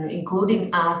mechanisms, including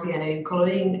ASEAN and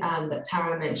including that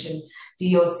Tara mentioned,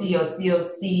 DOC or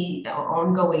COC, or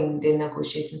ongoing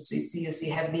negotiations with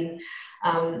COC, have been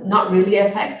not really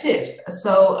effective.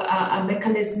 So a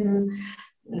mechanism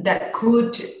that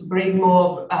could bring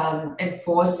more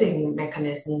enforcing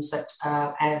mechanisms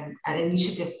that an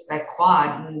initiative like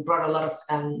Quad brought a lot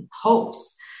of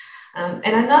hopes. And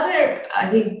another, I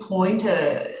think,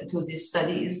 pointer to this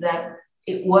study is that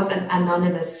it was an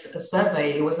anonymous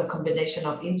survey. It was a combination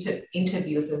of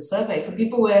interviews and surveys. So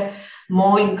people were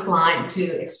more inclined to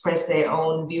express their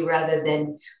own view rather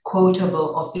than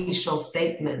quotable official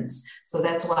statements. So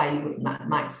that's why you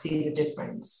might see the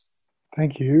difference.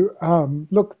 Thank you.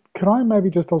 Look, can I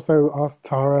maybe just also ask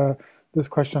Tara this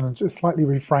question and just slightly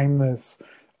reframe this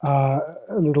a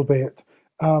little bit?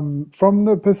 From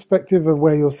the perspective of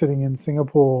where you're sitting in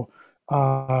Singapore,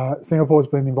 Singapore's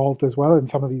been involved as well in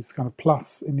some of these kind of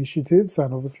plus initiatives,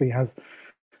 and obviously has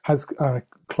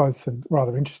close and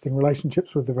rather interesting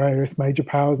relationships with the various major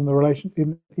powers in the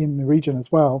region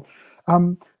as well.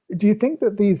 Do you think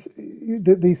that this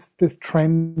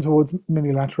trend towards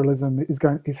multilateralism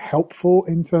is helpful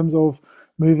in terms of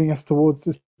moving us towards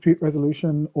dispute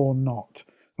resolution or not?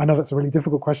 I know that's a really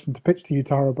difficult question to pitch to you,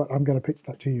 Tara, but I'm going to pitch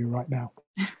that to you right now.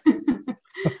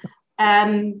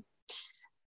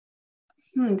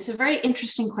 It's a very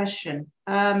interesting question.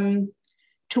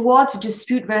 Towards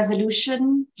dispute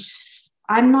resolution,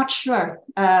 I'm not sure.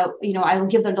 I will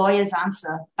give the lawyer's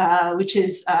answer, which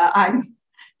is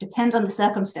depends on the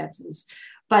circumstances.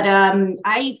 But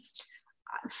I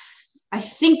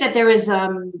think that there is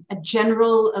a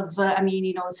general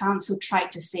it sounds so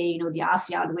trite to say, the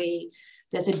ASEAN way.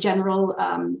 There's a general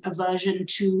aversion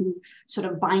to sort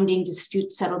of binding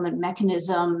dispute settlement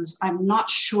mechanisms. I'm not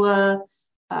sure,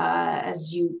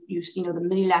 as the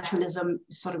multilateralism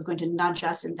is sort of going to nudge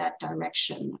us in that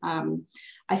direction.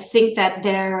 I think that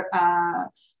there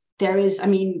is,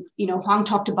 Huang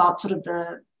talked about sort of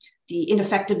the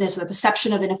ineffectiveness or the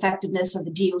perception of ineffectiveness of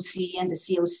the DOC and the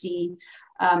COC.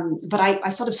 But I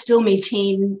sort of still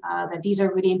maintain that these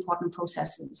are really important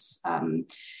processes,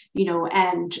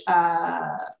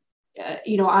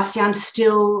 ASEAN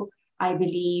still, I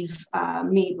believe, I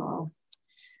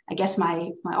guess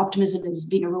my optimism is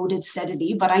being eroded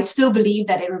steadily, but I still believe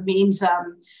that it remains a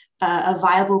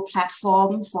viable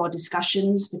platform for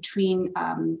discussions between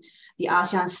the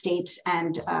ASEAN states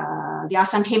and the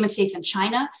ASEAN Cayman states and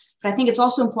China. But I think it's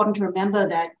also important to remember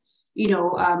that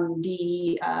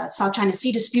the South China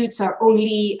Sea disputes are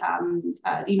only,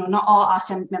 not all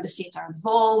ASEAN member states are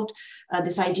involved.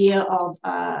 This idea of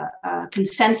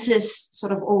consensus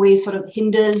sort of always sort of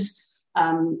hinders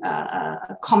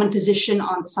a common position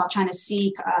on the South China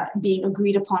Sea being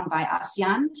agreed upon by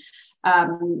ASEAN.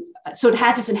 So it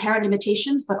has its inherent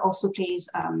limitations, but also plays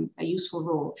a useful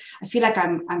role. I feel like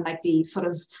I'm like the sort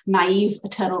of naive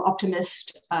eternal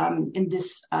optimist in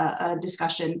this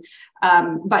discussion.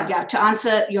 But yeah, to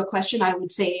answer your question, I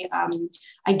would say I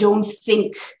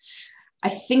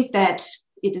think that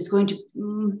it is going to,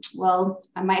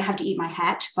 I might have to eat my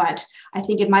hat, but I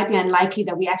think it might be unlikely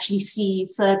that we actually see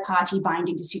third-party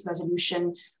binding dispute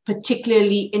resolution,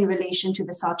 particularly in relation to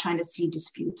the South China Sea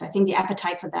disputes. I think the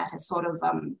appetite for that has sort of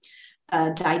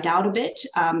died out a bit.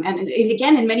 And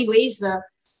again, in many ways,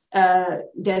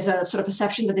 there's a sort of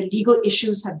perception that the legal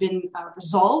issues have been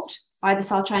resolved by the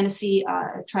South China Sea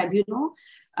Tribunal.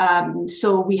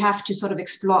 So we have to sort of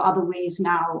explore other ways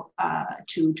now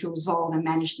to resolve and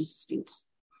manage these disputes.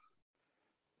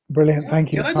 Brilliant,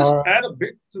 thank you. Can I just add a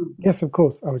bit to? Yes, of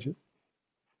course, Abhijit.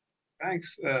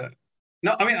 Thanks.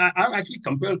 No, I'm actually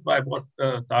compelled by what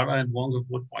Tara and Huang have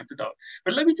both pointed out.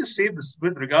 But let me just say this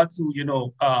with regard to,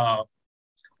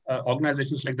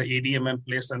 organizations like the ADMM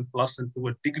Plus and to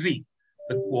a degree,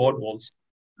 the Quad also.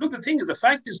 Look, the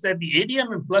fact is that the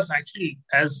ADMM Plus actually,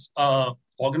 as an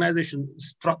organization,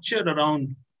 is structured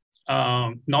around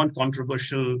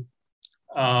non-controversial,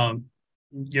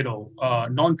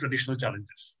 non-traditional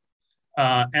challenges.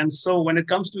 And so when it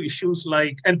comes to issues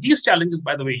like, and these challenges,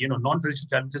 by the way, non-traditional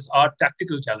challenges are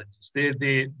tactical challenges.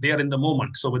 They are in the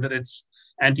moment. So whether it's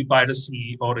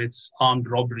anti-piracy or it's armed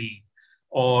robbery,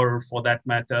 or for that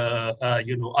matter,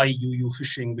 IUU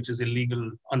fishing, which is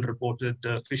illegal, unreported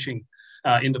fishing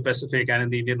in the Pacific and in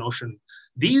the Indian Ocean.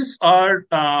 These are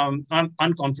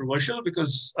uncontroversial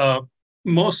because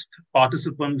most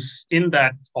participants in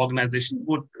that organization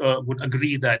would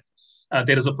agree that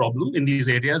there is a problem in these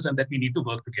areas and that we need to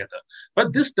work together.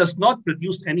 But this does not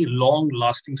produce any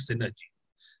long-lasting synergy.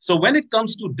 So when it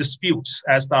comes to disputes,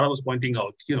 as Tara was pointing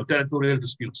out, territorial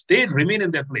disputes, they remain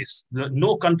in their place.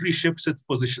 No country shifts its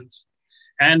positions.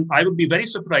 And I would be very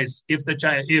surprised if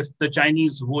the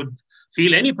Chinese would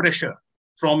feel any pressure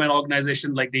from an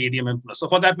organization like the ADMM Plus. So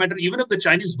for that matter, even if the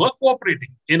Chinese were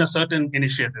cooperating in a certain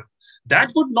initiative,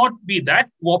 that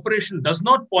cooperation does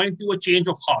not point to a change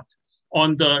of heart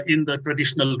in the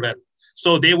traditional realm.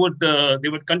 So they would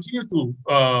continue to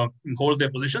hold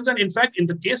their positions. And in fact, in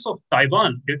the case of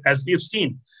Taiwan, as we have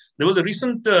seen, there was a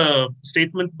recent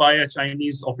statement by a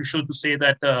Chinese official to say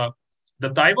that the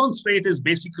Taiwan Strait is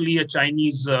basically a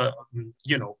Chinese,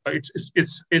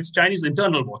 it's Chinese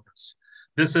internal waters.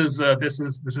 This is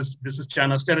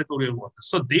China's territorial waters.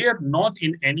 So they are not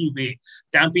in any way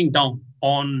tamping down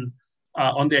on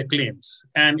their claims.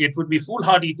 And it would be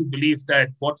foolhardy to believe that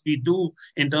what we do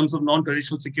in terms of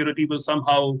non-traditional security will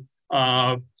somehow,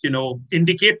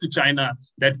 indicate to China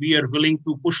that we are willing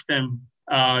to push them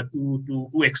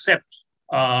to accept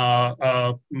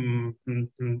our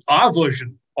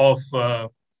version of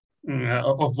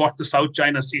what the South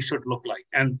China Sea should look like,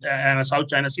 and a South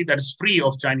China Sea that is free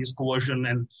of Chinese coercion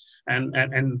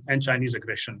and Chinese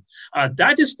aggression.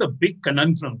 That is the big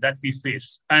conundrum that we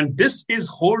face, and this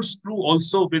holds true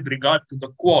also with regard to the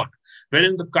Quad,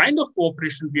 wherein the kind of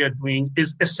cooperation we are doing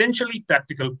is essentially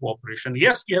tactical cooperation.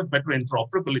 Yes, we have better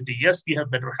interoperability. Yes, we have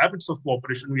better habits of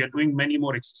cooperation. We are doing many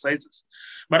more exercises.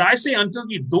 But I say until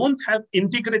we don't have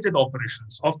integrated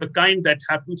operations of the kind that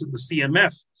happens in the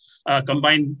CMF,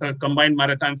 combined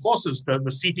maritime forces, the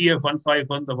CTF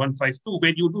 151, the 152,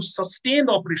 where you do sustained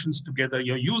operations together.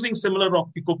 You're using similar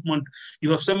equipment, you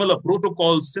have similar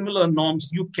protocols, similar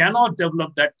norms. You cannot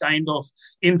develop that kind of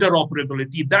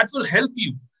interoperability that will help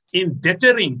you in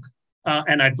deterring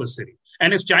an adversary.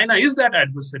 And if China is that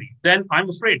adversary, then I'm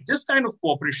afraid this kind of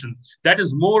cooperation that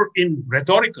is more in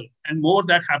rhetorical and more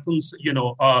that happens,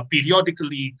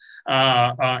 periodically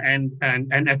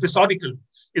and episodically,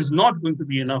 is not going to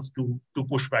be enough to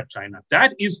push back China.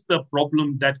 That is the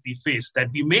problem that we face,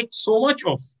 that we make so much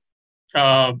of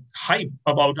hype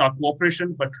about our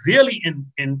cooperation, but really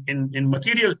in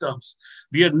material terms,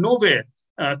 we are nowhere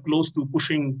close to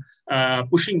pushing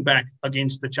back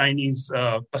against the Chinese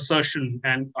assertion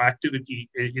and activity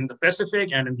in the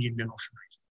Pacific and in the Indian Ocean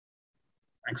region.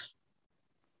 Thanks.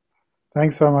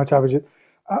 Thanks so much, Abhijit.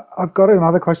 I've got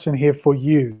another question here for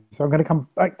you. So I'm going to come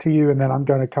back to you, and then I'm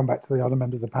going to come back to the other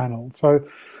members of the panel. So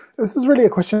this is really a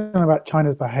question about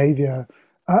China's behavior,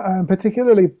 and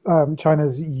particularly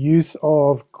China's use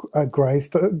of gray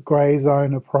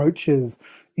zone approaches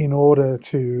in order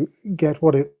to get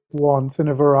what it wants in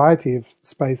a variety of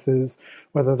spaces,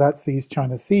 whether that's the East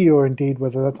China Sea or indeed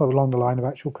whether that's along the line of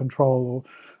actual control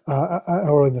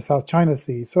or in the South China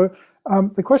Sea. So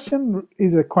the question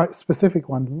is a quite specific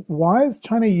one. Why is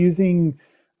China using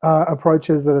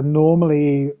approaches that are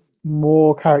normally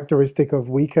more characteristic of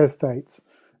weaker states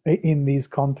in these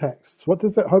contexts? What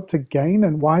does it hope to gain,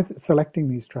 and why is it selecting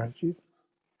these strategies?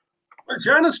 Well,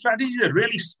 China's strategy is a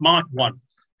really smart one.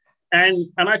 And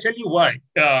I tell you why.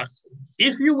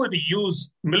 If you were to use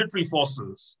military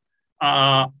forces,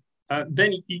 then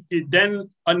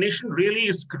a nation really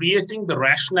is creating the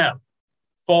rationale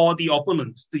for the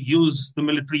opponent to use the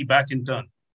military back in turn.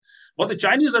 What the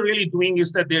Chinese are really doing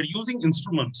is that they're using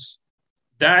instruments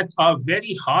that are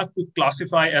very hard to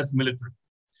classify as military.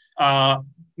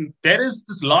 There is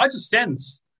this large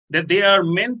sense that they are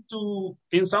meant to,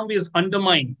 in some ways,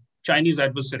 undermine Chinese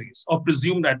adversaries or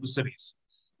presumed adversaries.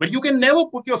 But you can never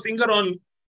put your finger on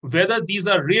whether these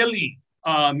are really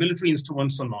military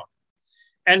instruments or not.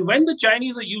 And when the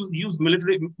Chinese use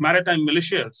military maritime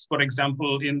militias, for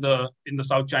example, in the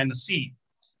South China Sea,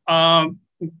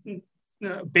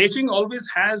 Beijing always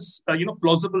has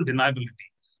plausible deniability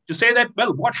to say that,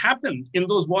 well, what happened in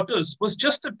those waters was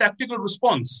just a tactical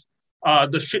response.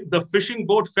 The fishing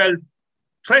boat felt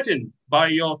threatened by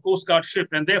your Coast Guard ship,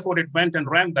 and therefore it went and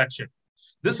rammed that ship.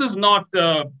 This is not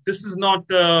as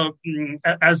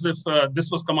if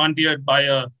this was commandeered by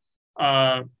a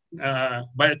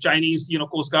Chinese,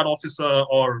 Coast Guard officer,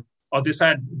 or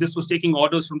this was taking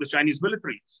orders from the Chinese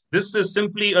military. This is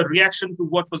simply a reaction to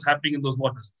what was happening in those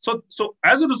waters. So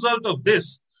as a result of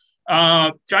this,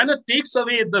 China takes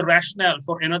away the rationale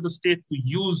for another state to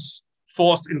use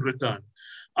force in return,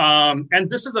 and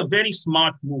this is a very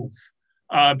smart move.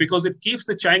 Because it keeps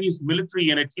the Chinese military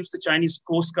and it keeps the Chinese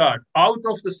Coast Guard out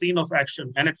of the scene of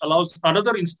action, and it allows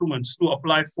other instruments to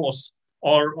apply force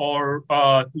or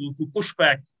to push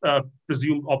back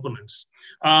presumed opponents.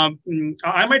 I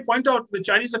might point out the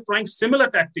Chinese are trying similar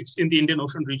tactics in the Indian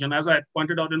Ocean region, as I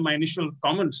pointed out in my initial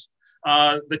comments.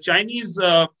 The Chinese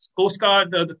Coast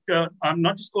Guard,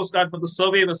 not just Coast Guard, but the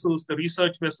survey vessels, the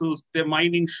research vessels, their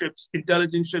mining ships,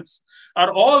 intelligence ships,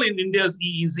 are all in India's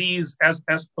EEZs, as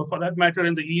for that matter,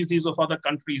 in the EEZs of other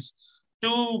countries,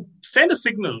 to send a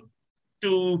signal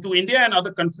to India and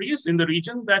other countries in the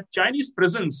region that Chinese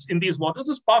presence in these waters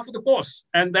is par for the course,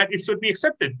 and that it should be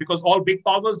accepted because all big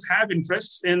powers have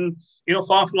interests in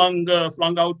far-flung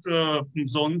out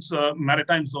zones,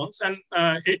 maritime zones, and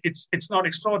it's not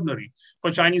extraordinary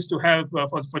for Chinese to have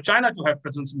for China to have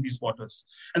presence in these waters.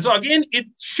 And so again, it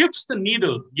shifts the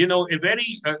needle, a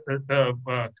very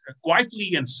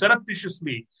quietly and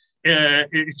surreptitiously.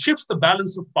 It shifts the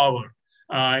balance of power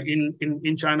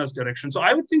in China's direction. So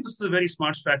I would think this is a very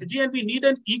smart strategy, and we need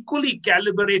an equally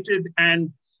calibrated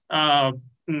and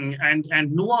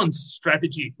nuanced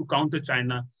strategy to counter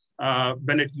China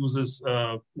when it uses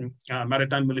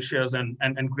maritime militias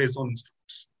and gray zone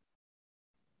instruments.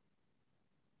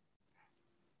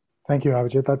 Thank you,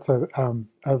 Abhijit. That's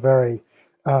a very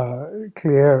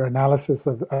clear analysis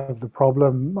of the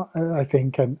problem, I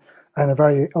think, and and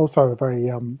also a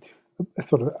very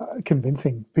sort of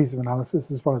convincing piece of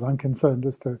analysis, as far as I'm concerned,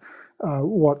 as to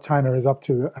what China is up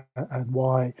to and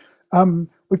why.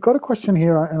 We've got a question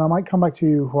here, and I might come back to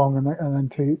you, Huong, and then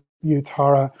to you,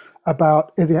 Tara,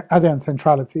 about ASEAN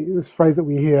centrality. This phrase that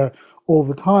we hear all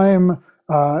the time.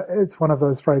 It's one of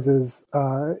those phrases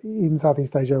in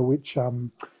Southeast Asia which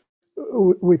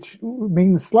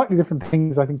means slightly different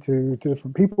things, I think, to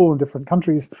different people in different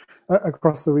countries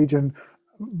across the region.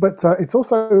 But it's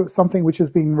also something which has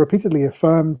been repeatedly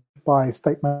affirmed by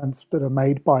statements that are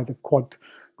made by the Quad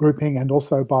grouping and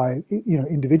also by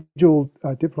individual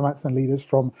diplomats and leaders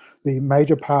from the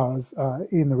major powers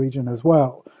in the region as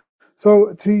well.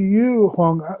 So to you,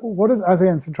 Huong, what does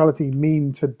ASEAN centrality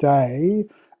mean today,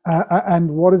 and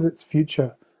what is its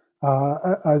future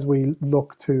as we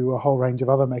look to a whole range of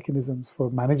other mechanisms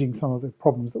for managing some of the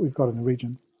problems that we've got in the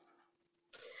region?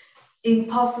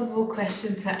 Impossible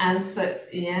question to answer,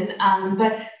 Ian.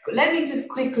 But let me just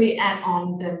quickly add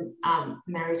on the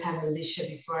maritime militia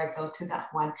before I go to that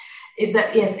one. Is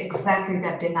that, yes, exactly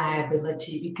that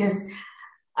deniability, because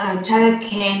China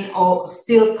can or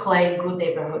still claim good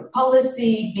neighborhood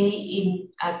policy, be in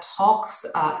talks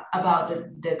about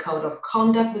the code of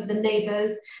conduct with the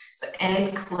neighbors,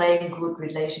 and claim good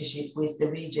relationship with the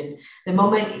region. The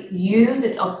moment it uses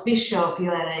its official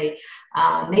PLA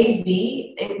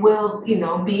navy, it will,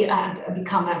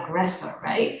 become an aggressor,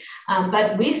 right?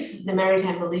 But with the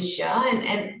maritime militia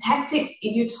and tactics,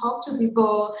 if you talk to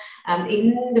people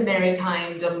in the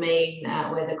maritime domain,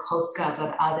 where the Coast Guards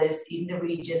and others in the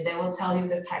region, they will tell you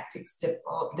the tactics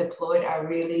deployed are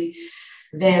really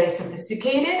very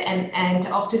sophisticated, and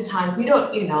oftentimes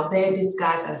they're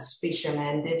disguised as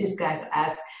fishermen, they're disguised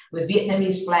as with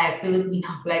Vietnamese flag, Filipino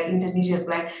flag, Indonesian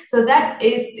flag. So that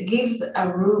gives a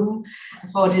room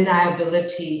for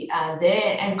deniability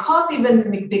there, and cause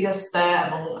even bigger stir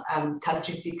among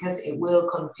countries, because it will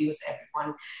confuse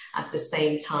everyone at the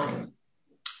same time.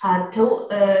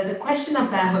 The question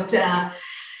about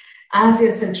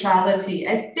ASEAN centrality.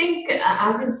 I think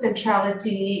ASEAN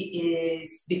centrality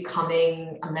is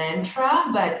becoming a mantra,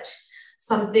 but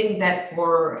something that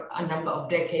for a number of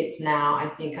decades now, I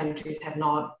think countries have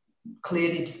not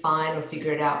clearly defined or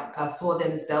figured out for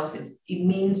themselves. It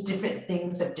means different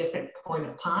things at different point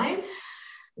of time.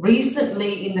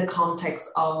 Recently, in the context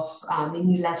of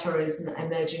minilateralism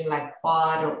emerging like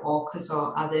Quad or AUKUS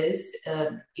or others,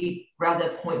 it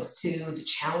rather points to the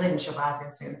challenge of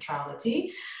ASEAN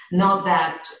centrality. Not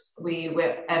that we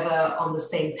were ever on the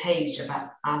same page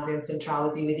about ASEAN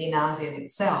centrality within ASEAN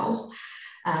itself,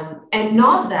 and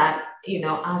not that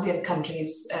ASEAN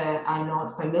countries are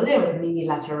not familiar with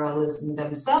minilateralism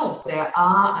themselves. There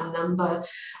are a number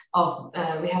of,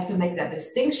 we have to make that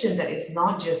distinction that it's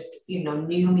not just,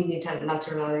 new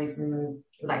minilateralism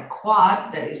like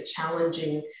Quad that is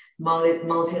challenging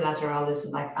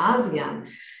multilateralism like ASEAN.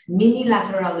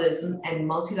 Minilateralism and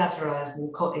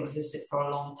multilateralism coexisted for a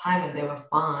long time, and they were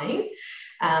fine.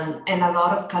 And a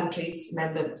lot of countries,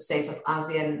 member states of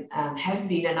ASEAN, have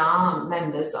been and are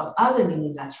members of other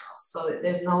minilaterals. So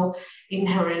there's no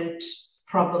inherent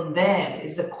problem there.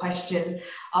 It's a question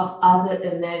of other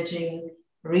emerging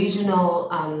regional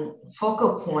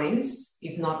focal points,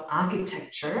 if not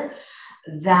architecture,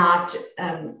 that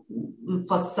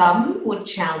for some would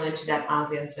challenge that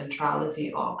ASEAN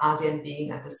centrality, or ASEAN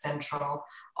being at the central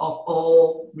of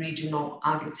all regional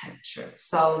architecture.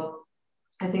 So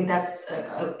I think that's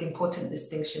an important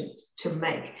distinction to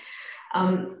make.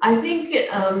 I think,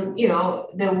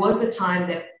 there was a time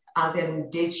that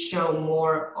ASEAN did show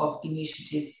more of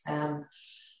initiatives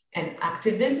and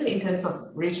activism in terms of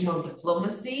regional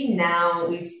diplomacy. Now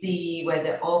we see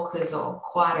whether AUKUS or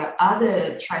Quad or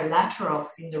other trilaterals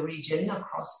in the region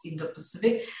across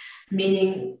Indo-Pacific,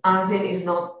 meaning ASEAN is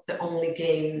not the only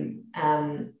game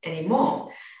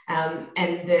anymore.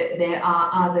 And there are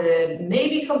other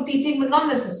maybe competing, but not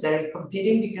necessarily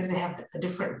competing, because they have a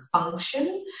different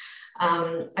function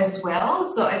as well.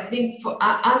 So I think for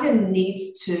ASEAN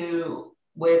needs to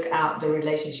work out the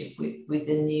relationship with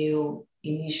the new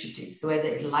initiatives, whether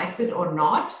it likes it or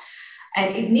not.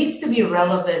 And it needs to be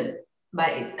relevant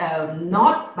by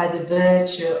not by the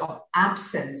virtue of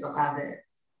absence of other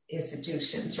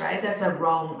institutions, right? That's a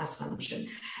wrong assumption.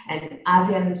 And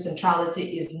ASEAN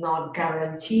centrality is not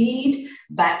guaranteed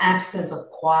by absence of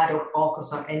Quad or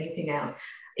AUKUS or anything else.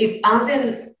 If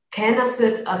ASEAN can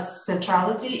assert a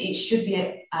centrality, it should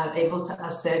be able to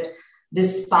assert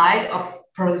despite of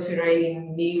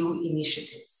proliferating new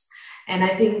initiatives. And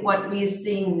I think what we're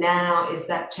seeing now is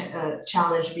that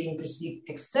challenge being perceived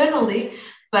externally,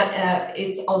 but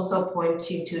it's also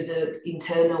pointing to the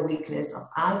internal weakness of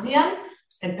ASEAN,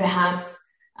 and perhaps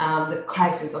the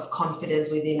crisis of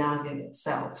confidence within ASEAN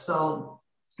itself. So,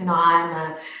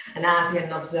 I'm an ASEAN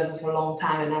observer for a long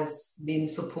time, and I've been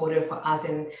supportive for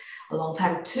ASEAN a long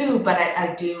time too, but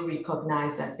I do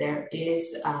recognize that there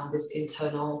is this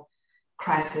internal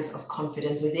crisis of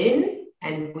confidence within,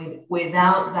 and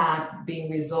without that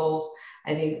being resolved,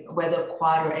 I think whether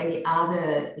Quad or any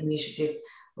other initiative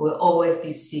will always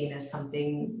be seen as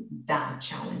something that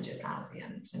challenges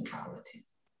ASEAN centrality.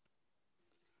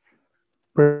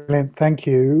 Brilliant, thank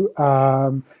you.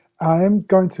 I am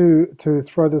going to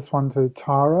throw this one to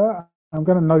Tara. I'm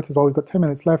going to note as well, we've got 10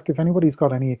 minutes left. If anybody's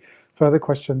got any further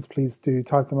questions, please do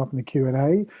type them up in the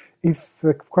Q&A. If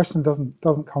the question doesn't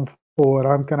come forward,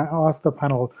 I'm going to ask the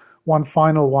panel one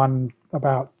final one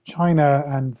about China,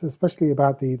 and especially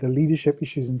about the leadership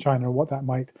issues in China and what that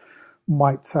might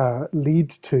lead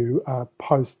to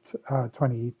post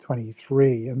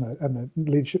 2023 and the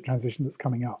leadership transition that's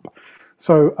coming up.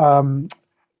 So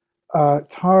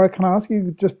Tara, can I ask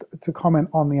you just to comment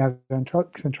on the ASEAN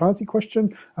centrality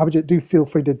question? Abhijit, do feel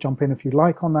free to jump in if you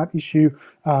like on that issue,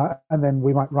 and then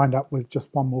we might round up with just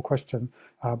one more question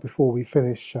before we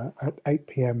finish at 8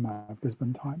 p.m.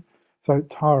 Brisbane time. So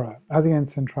Tara, ASEAN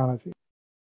centrality.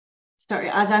 Sorry,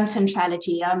 ASEAN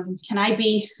centrality. Can I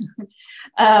be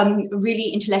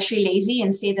really intellectually lazy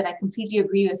and say that I completely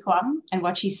agree with Huong and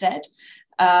what she said?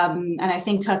 And I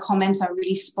think her comments are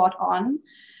really spot on.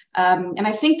 And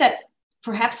I think that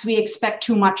perhaps we expect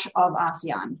too much of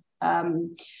ASEAN.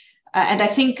 And I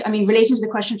think, relating to the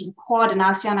question of the Quad and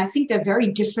ASEAN, I think they're very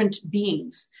different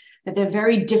beings, that they're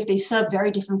they serve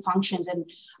very different functions. And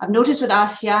I've noticed with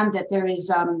ASEAN that there is,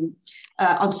 on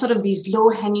sort of these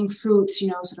low-hanging fruits,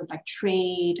 sort of like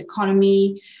trade,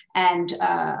 economy, and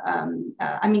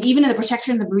even in the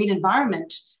protection of the marine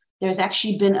environment, there's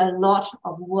actually been a lot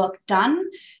of work done.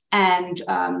 And,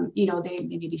 they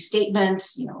may be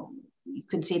statements, you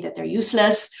can say that they're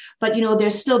useless, but,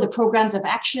 there's still the programs of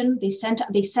action. They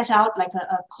set out like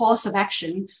a course of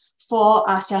action for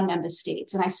ASEAN member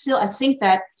states. And I think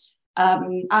that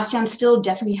ASEAN still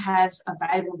definitely has a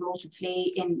valuable role to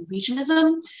play in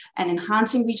regionalism and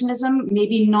enhancing regionalism,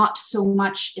 maybe not so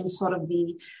much in sort of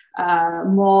the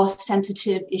more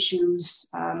sensitive issues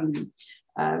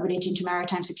relating to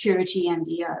maritime security and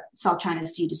the South China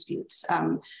Sea disputes.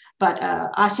 But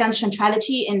ASEAN's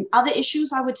centrality in other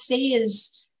issues, I would say,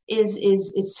 is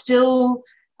still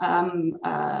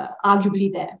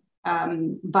arguably there.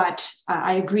 But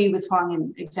I agree with Huang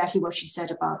and exactly what she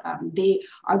said about they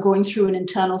are going through an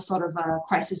internal sort of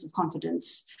crisis of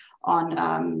confidence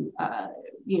on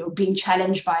being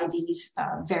challenged by these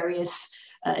various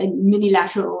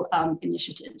unilateral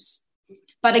initiatives.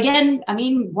 But again,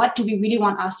 what do we really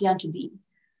want ASEAN to be,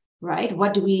 right?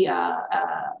 What do we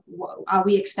are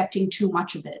we expecting too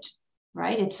much of it,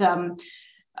 right? It's a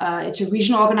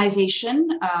regional organization,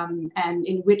 and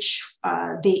in which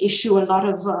they issue a lot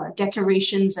of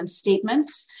declarations and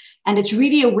statements, and it's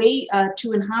really a way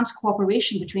to enhance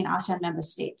cooperation between ASEAN member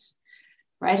states,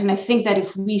 right? And I think that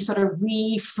if we sort of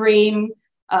reframe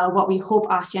what we hope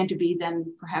ASEAN to be,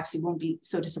 then perhaps we won't be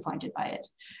so disappointed by it.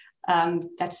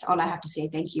 That's all I have to say.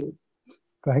 Thank you.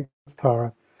 Thanks,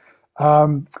 Tara.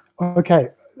 Okay,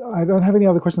 I don't have any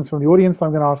other questions from the audience, so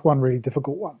I'm going to ask one really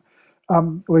difficult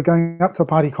one. We're going up to a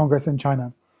party congress in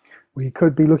China. We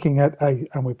could be looking at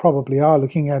and we probably are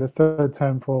looking at a third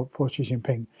term for Xi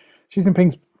Jinping. Xi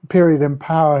Jinping's period in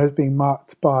power has been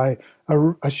marked by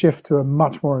a shift to a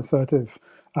much more assertive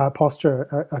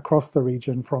posture across the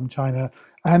region from China.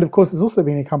 And of course, it's also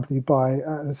been accompanied by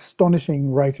an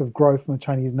astonishing rate of growth in the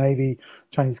Chinese Navy,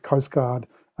 Chinese Coast Guard,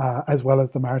 as well as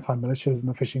the maritime militias and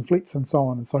the fishing fleets and so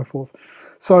on and so forth.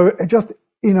 So just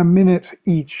in a minute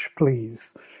each,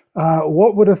 please,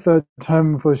 what would a third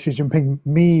term for Xi Jinping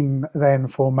mean then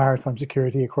for maritime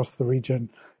security across the region,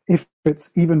 if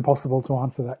it's even possible to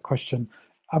answer that question?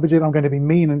 Abhijit, I'm going to be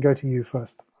mean and go to you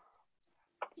first.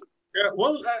 Yeah,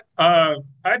 well,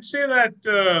 I'd say that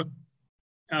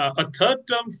a third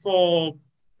term for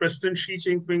President Xi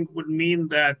Jinping would mean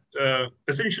that,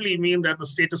 essentially mean that the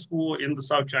status quo in the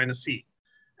South China Sea,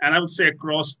 and I would say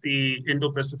across the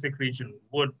Indo-Pacific region,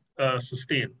 would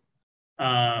sustain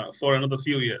for another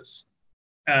few years.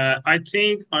 I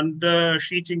think under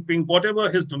Xi Jinping, whatever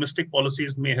his domestic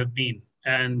policies may have been,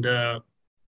 and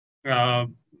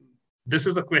this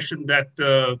is a question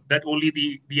that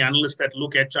only the analysts that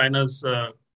look at China's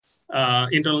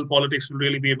internal politics will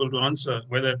really be able to answer,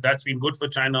 whether that's been good for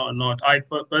China or not. I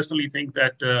personally think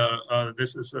that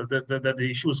this is that the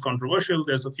issue is controversial.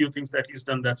 There's a few things that he's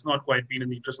done that's not quite been in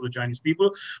the interest of the Chinese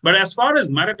people. But as far as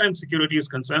maritime security is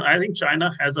concerned, I think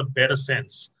China has a better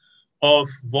sense of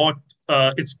what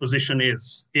its position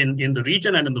is in the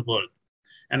region and in the world.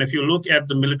 And if you look at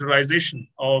the militarization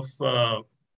of the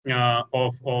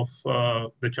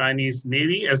Chinese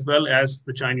Navy as well as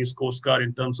the Chinese Coast Guard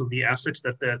in terms of the assets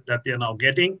that they're now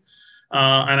getting,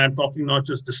 and I'm talking not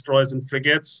just destroyers and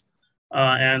frigates,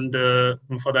 and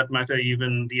for that matter,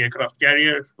 even the aircraft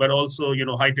carrier, but also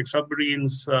high-tech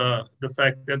submarines. The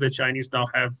fact that the Chinese now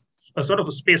have a sort of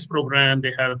a space program,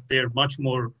 they're much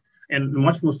more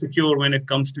secure when it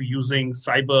comes to using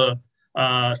cyber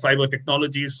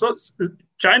technologies. So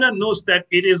China knows that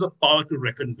it is a power to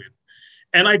reckon with,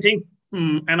 and I think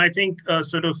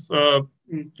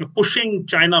pushing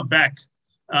China back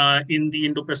in the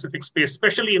Indo-Pacific space,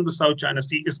 especially in the South China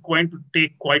Sea, is going to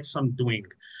take quite some doing.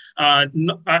 I'm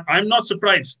not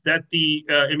surprised that the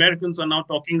Americans are now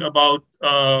talking about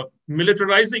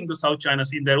militarizing the South China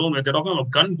Sea in their own way. They're talking about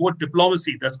gunboat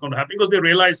diplomacy that's going to happen because they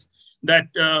realize that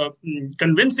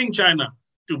convincing China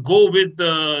to go with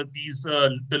the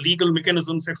legal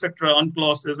mechanisms, etc.,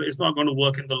 UNCLOS is not going to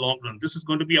work in the long run. This is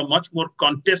going to be a much more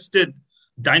contested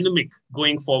dynamic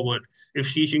going forward if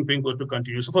Xi Jinping were to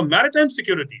continue. So for maritime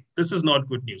security, this is not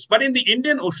good news. But in the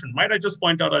Indian Ocean, might I just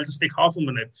point out, I'll just take half a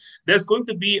minute, there's going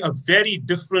to be a very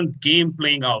different game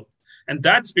playing out. And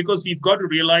that's because we've got to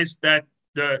realize that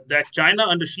China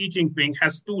under Xi Jinping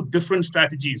has two different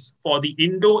strategies for the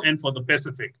Indo and for the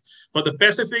Pacific. For the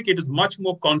Pacific, it is much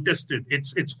more contested.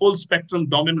 It's full spectrum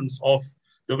dominance of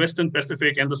the Western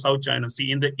Pacific and the South China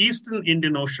Sea. In the Eastern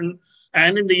Indian Ocean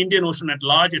and in the Indian Ocean at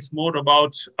large, it's more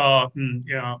about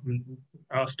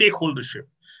stakeholdership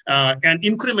and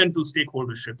incremental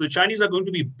stakeholdership. The Chinese are going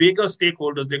to be bigger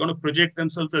stakeholders. They're going to project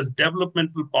themselves as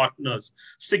developmental partners,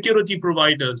 security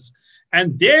providers.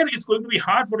 And there it's going to be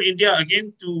hard for India,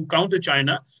 again, to counter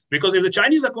China, because if the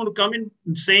Chinese are going to come in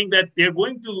saying that they're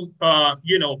going to,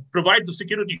 provide the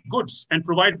security goods and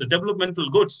provide the developmental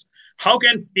goods, how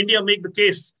can India make the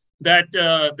case that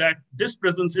this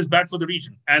presence is bad for the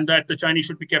region and that the Chinese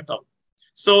should be kept out?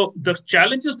 So the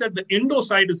challenges that the Indo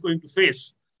side is going to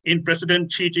face in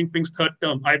President Xi Jinping's third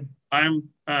term, I'm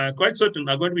quite certain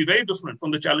are going to be very different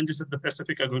from the challenges that the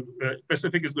Pacific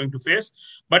is going to face.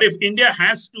 But if India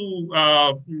has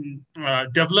to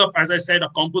develop, as I said, a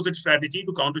composite strategy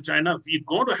to counter China, we're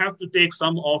going to have to take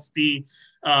some of the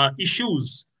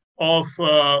issues of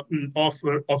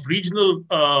regional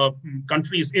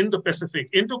countries in the Pacific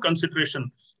into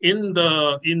consideration in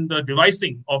the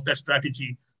devising of that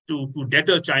strategy to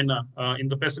deter China in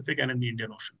the Pacific and in the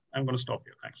Indian Ocean. I'm going to stop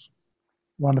here. Thanks.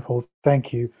 Wonderful.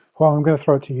 Thank you. Huong, I'm going to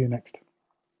throw it to you next.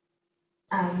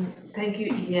 Thank you,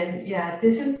 Ian. Yeah,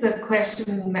 this is the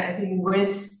question that I think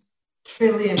worth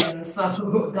trillions of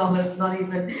dollars, not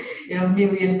even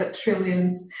million, but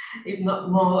trillions, if not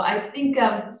more. I think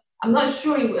I'm not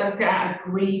sure I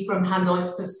agree from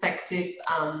Hanoi's perspective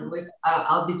with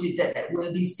Abhijit that there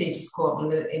will be status quo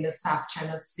in the South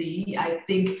China Sea. I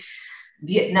think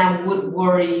Vietnam would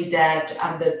worry that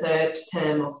under third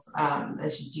term of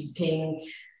Xi Jinping,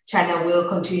 China will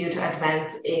continue to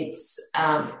advance its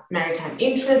maritime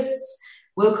interests,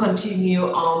 will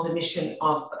continue on the mission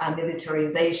of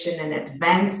militarization and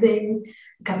advancing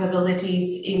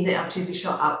capabilities in the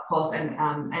artificial outpost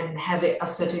and have a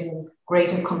certain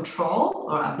greater control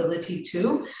or ability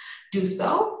to do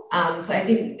so. So I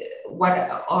think what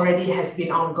already has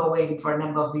been ongoing for a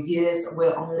number of years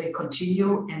will only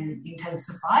continue and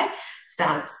intensify.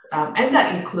 And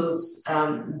that includes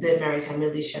the maritime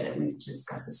militia that we've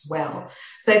discussed as well.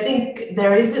 So I think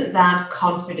there isn't that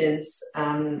confidence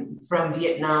from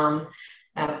Vietnam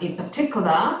in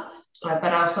particular,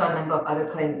 but also a number of other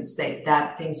claimants state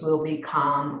that things will be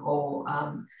calm or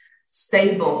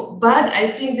stable. But I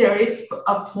think there is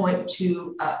a point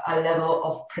to a level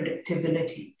of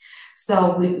predictability.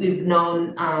 So we've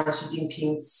known Xi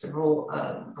Jinping's rule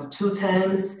for 2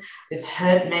 terms. We've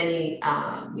heard many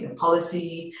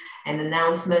policy and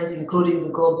announcements, including the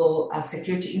global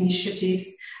security initiatives.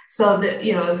 So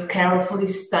that carefully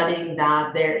studying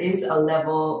that there is a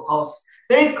level of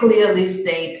very clearly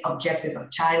stated objective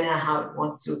of China, how it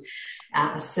wants to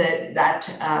assert that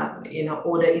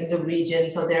order in the region.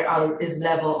 So there is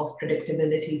level of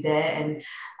predictability there, and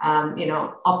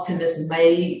optimists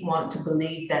may want to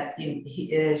believe that Xi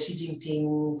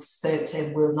Jinping's third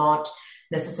term will not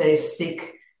necessarily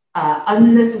seek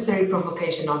unnecessary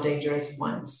provocation or dangerous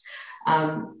ones.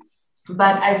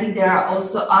 But I think there are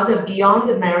also other beyond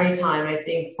the maritime. I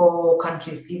think for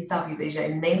countries in Southeast Asia,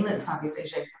 in mainland Southeast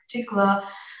Asia in particular,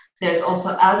 There's also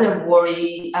other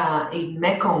worry in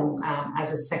Mekong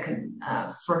as a second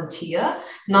frontier,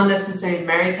 not necessarily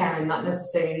maritime and not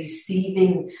necessarily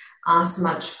receiving as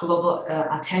much global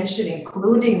attention,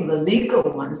 including the legal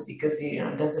ones, because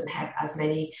it doesn't have as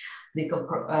many legal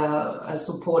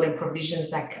support and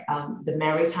provisions like the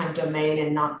maritime domain,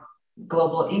 and not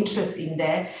global interest in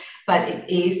there, but it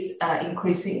is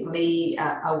increasingly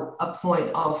a point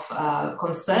of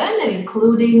concern, and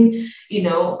including,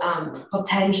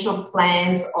 potential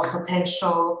plans or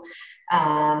potential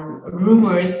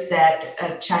rumors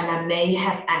that China may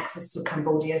have access to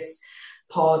Cambodia's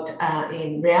port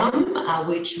in Ream,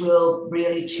 which will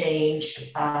really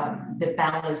change the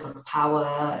balance of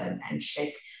power and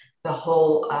shake the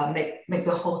whole, make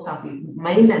the whole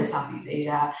mainland Southeast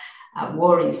Asia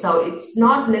worry. So it's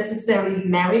not necessarily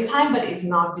maritime, but it's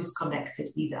not disconnected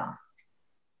either.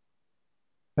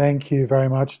 Thank you very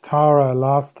much. Tara,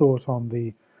 last thought on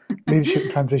the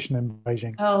leadership transition in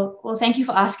Beijing. Oh, well, thank you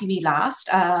for asking me last,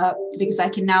 because I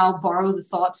can now borrow the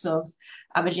thoughts of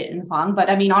Abhijit and Huang. But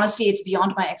I mean, honestly, it's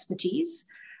beyond my expertise.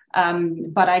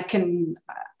 But I can,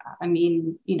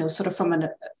 sort of from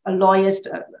a lawyer's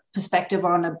perspective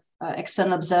or on an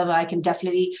external observer, I can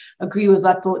definitely agree with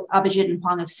what both Abhijit and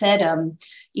Huang have said.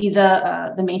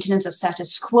 Either the maintenance of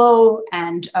status quo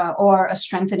and or a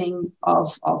strengthening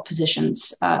of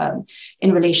positions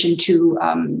in relation to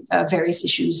various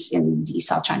issues in the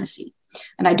South China Sea,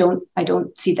 and I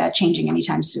don't see that changing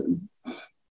anytime soon.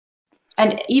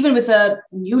 And even with the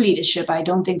new leadership, I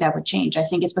don't think that would change. I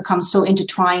think it's become so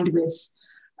intertwined with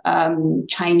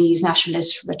Chinese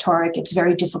nationalist rhetoric. It's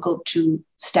very difficult to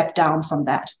step down from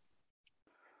that.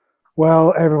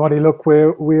 Well, everybody, look,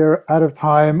 we're out of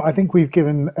time. I think we've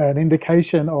given an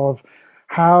indication of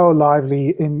how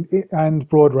lively and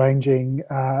broad-ranging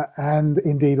and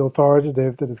indeed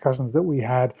authoritative the discussions that we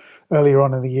had earlier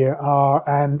on in the year are.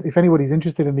 And if anybody's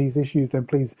interested in these issues, then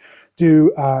please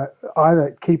do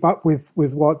either keep up with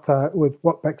what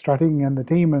Beck Stratting and the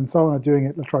team and so on are doing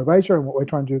at La Trobe Asia, and what we're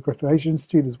trying to do at Griffith Asia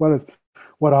Institute, as well as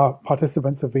what our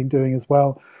participants have been doing as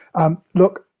well.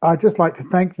 Look, I'd just like to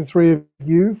thank the three of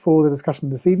you for the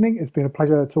discussion this evening. It's been a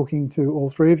pleasure talking to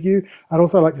all three of you. I'd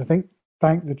also like to thank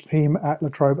the team at La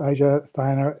Trobe Asia,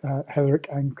 Diana, Hedrick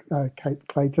and Kate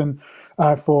Clayton,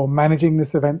 for managing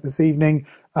this event this evening.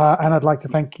 And I'd like to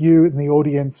thank you in the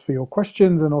audience for your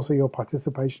questions and also your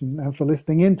participation, and for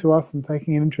listening in to us and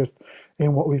taking an interest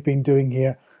in what we've been doing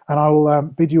here. And I will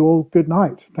bid you all good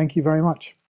night. Thank you very much.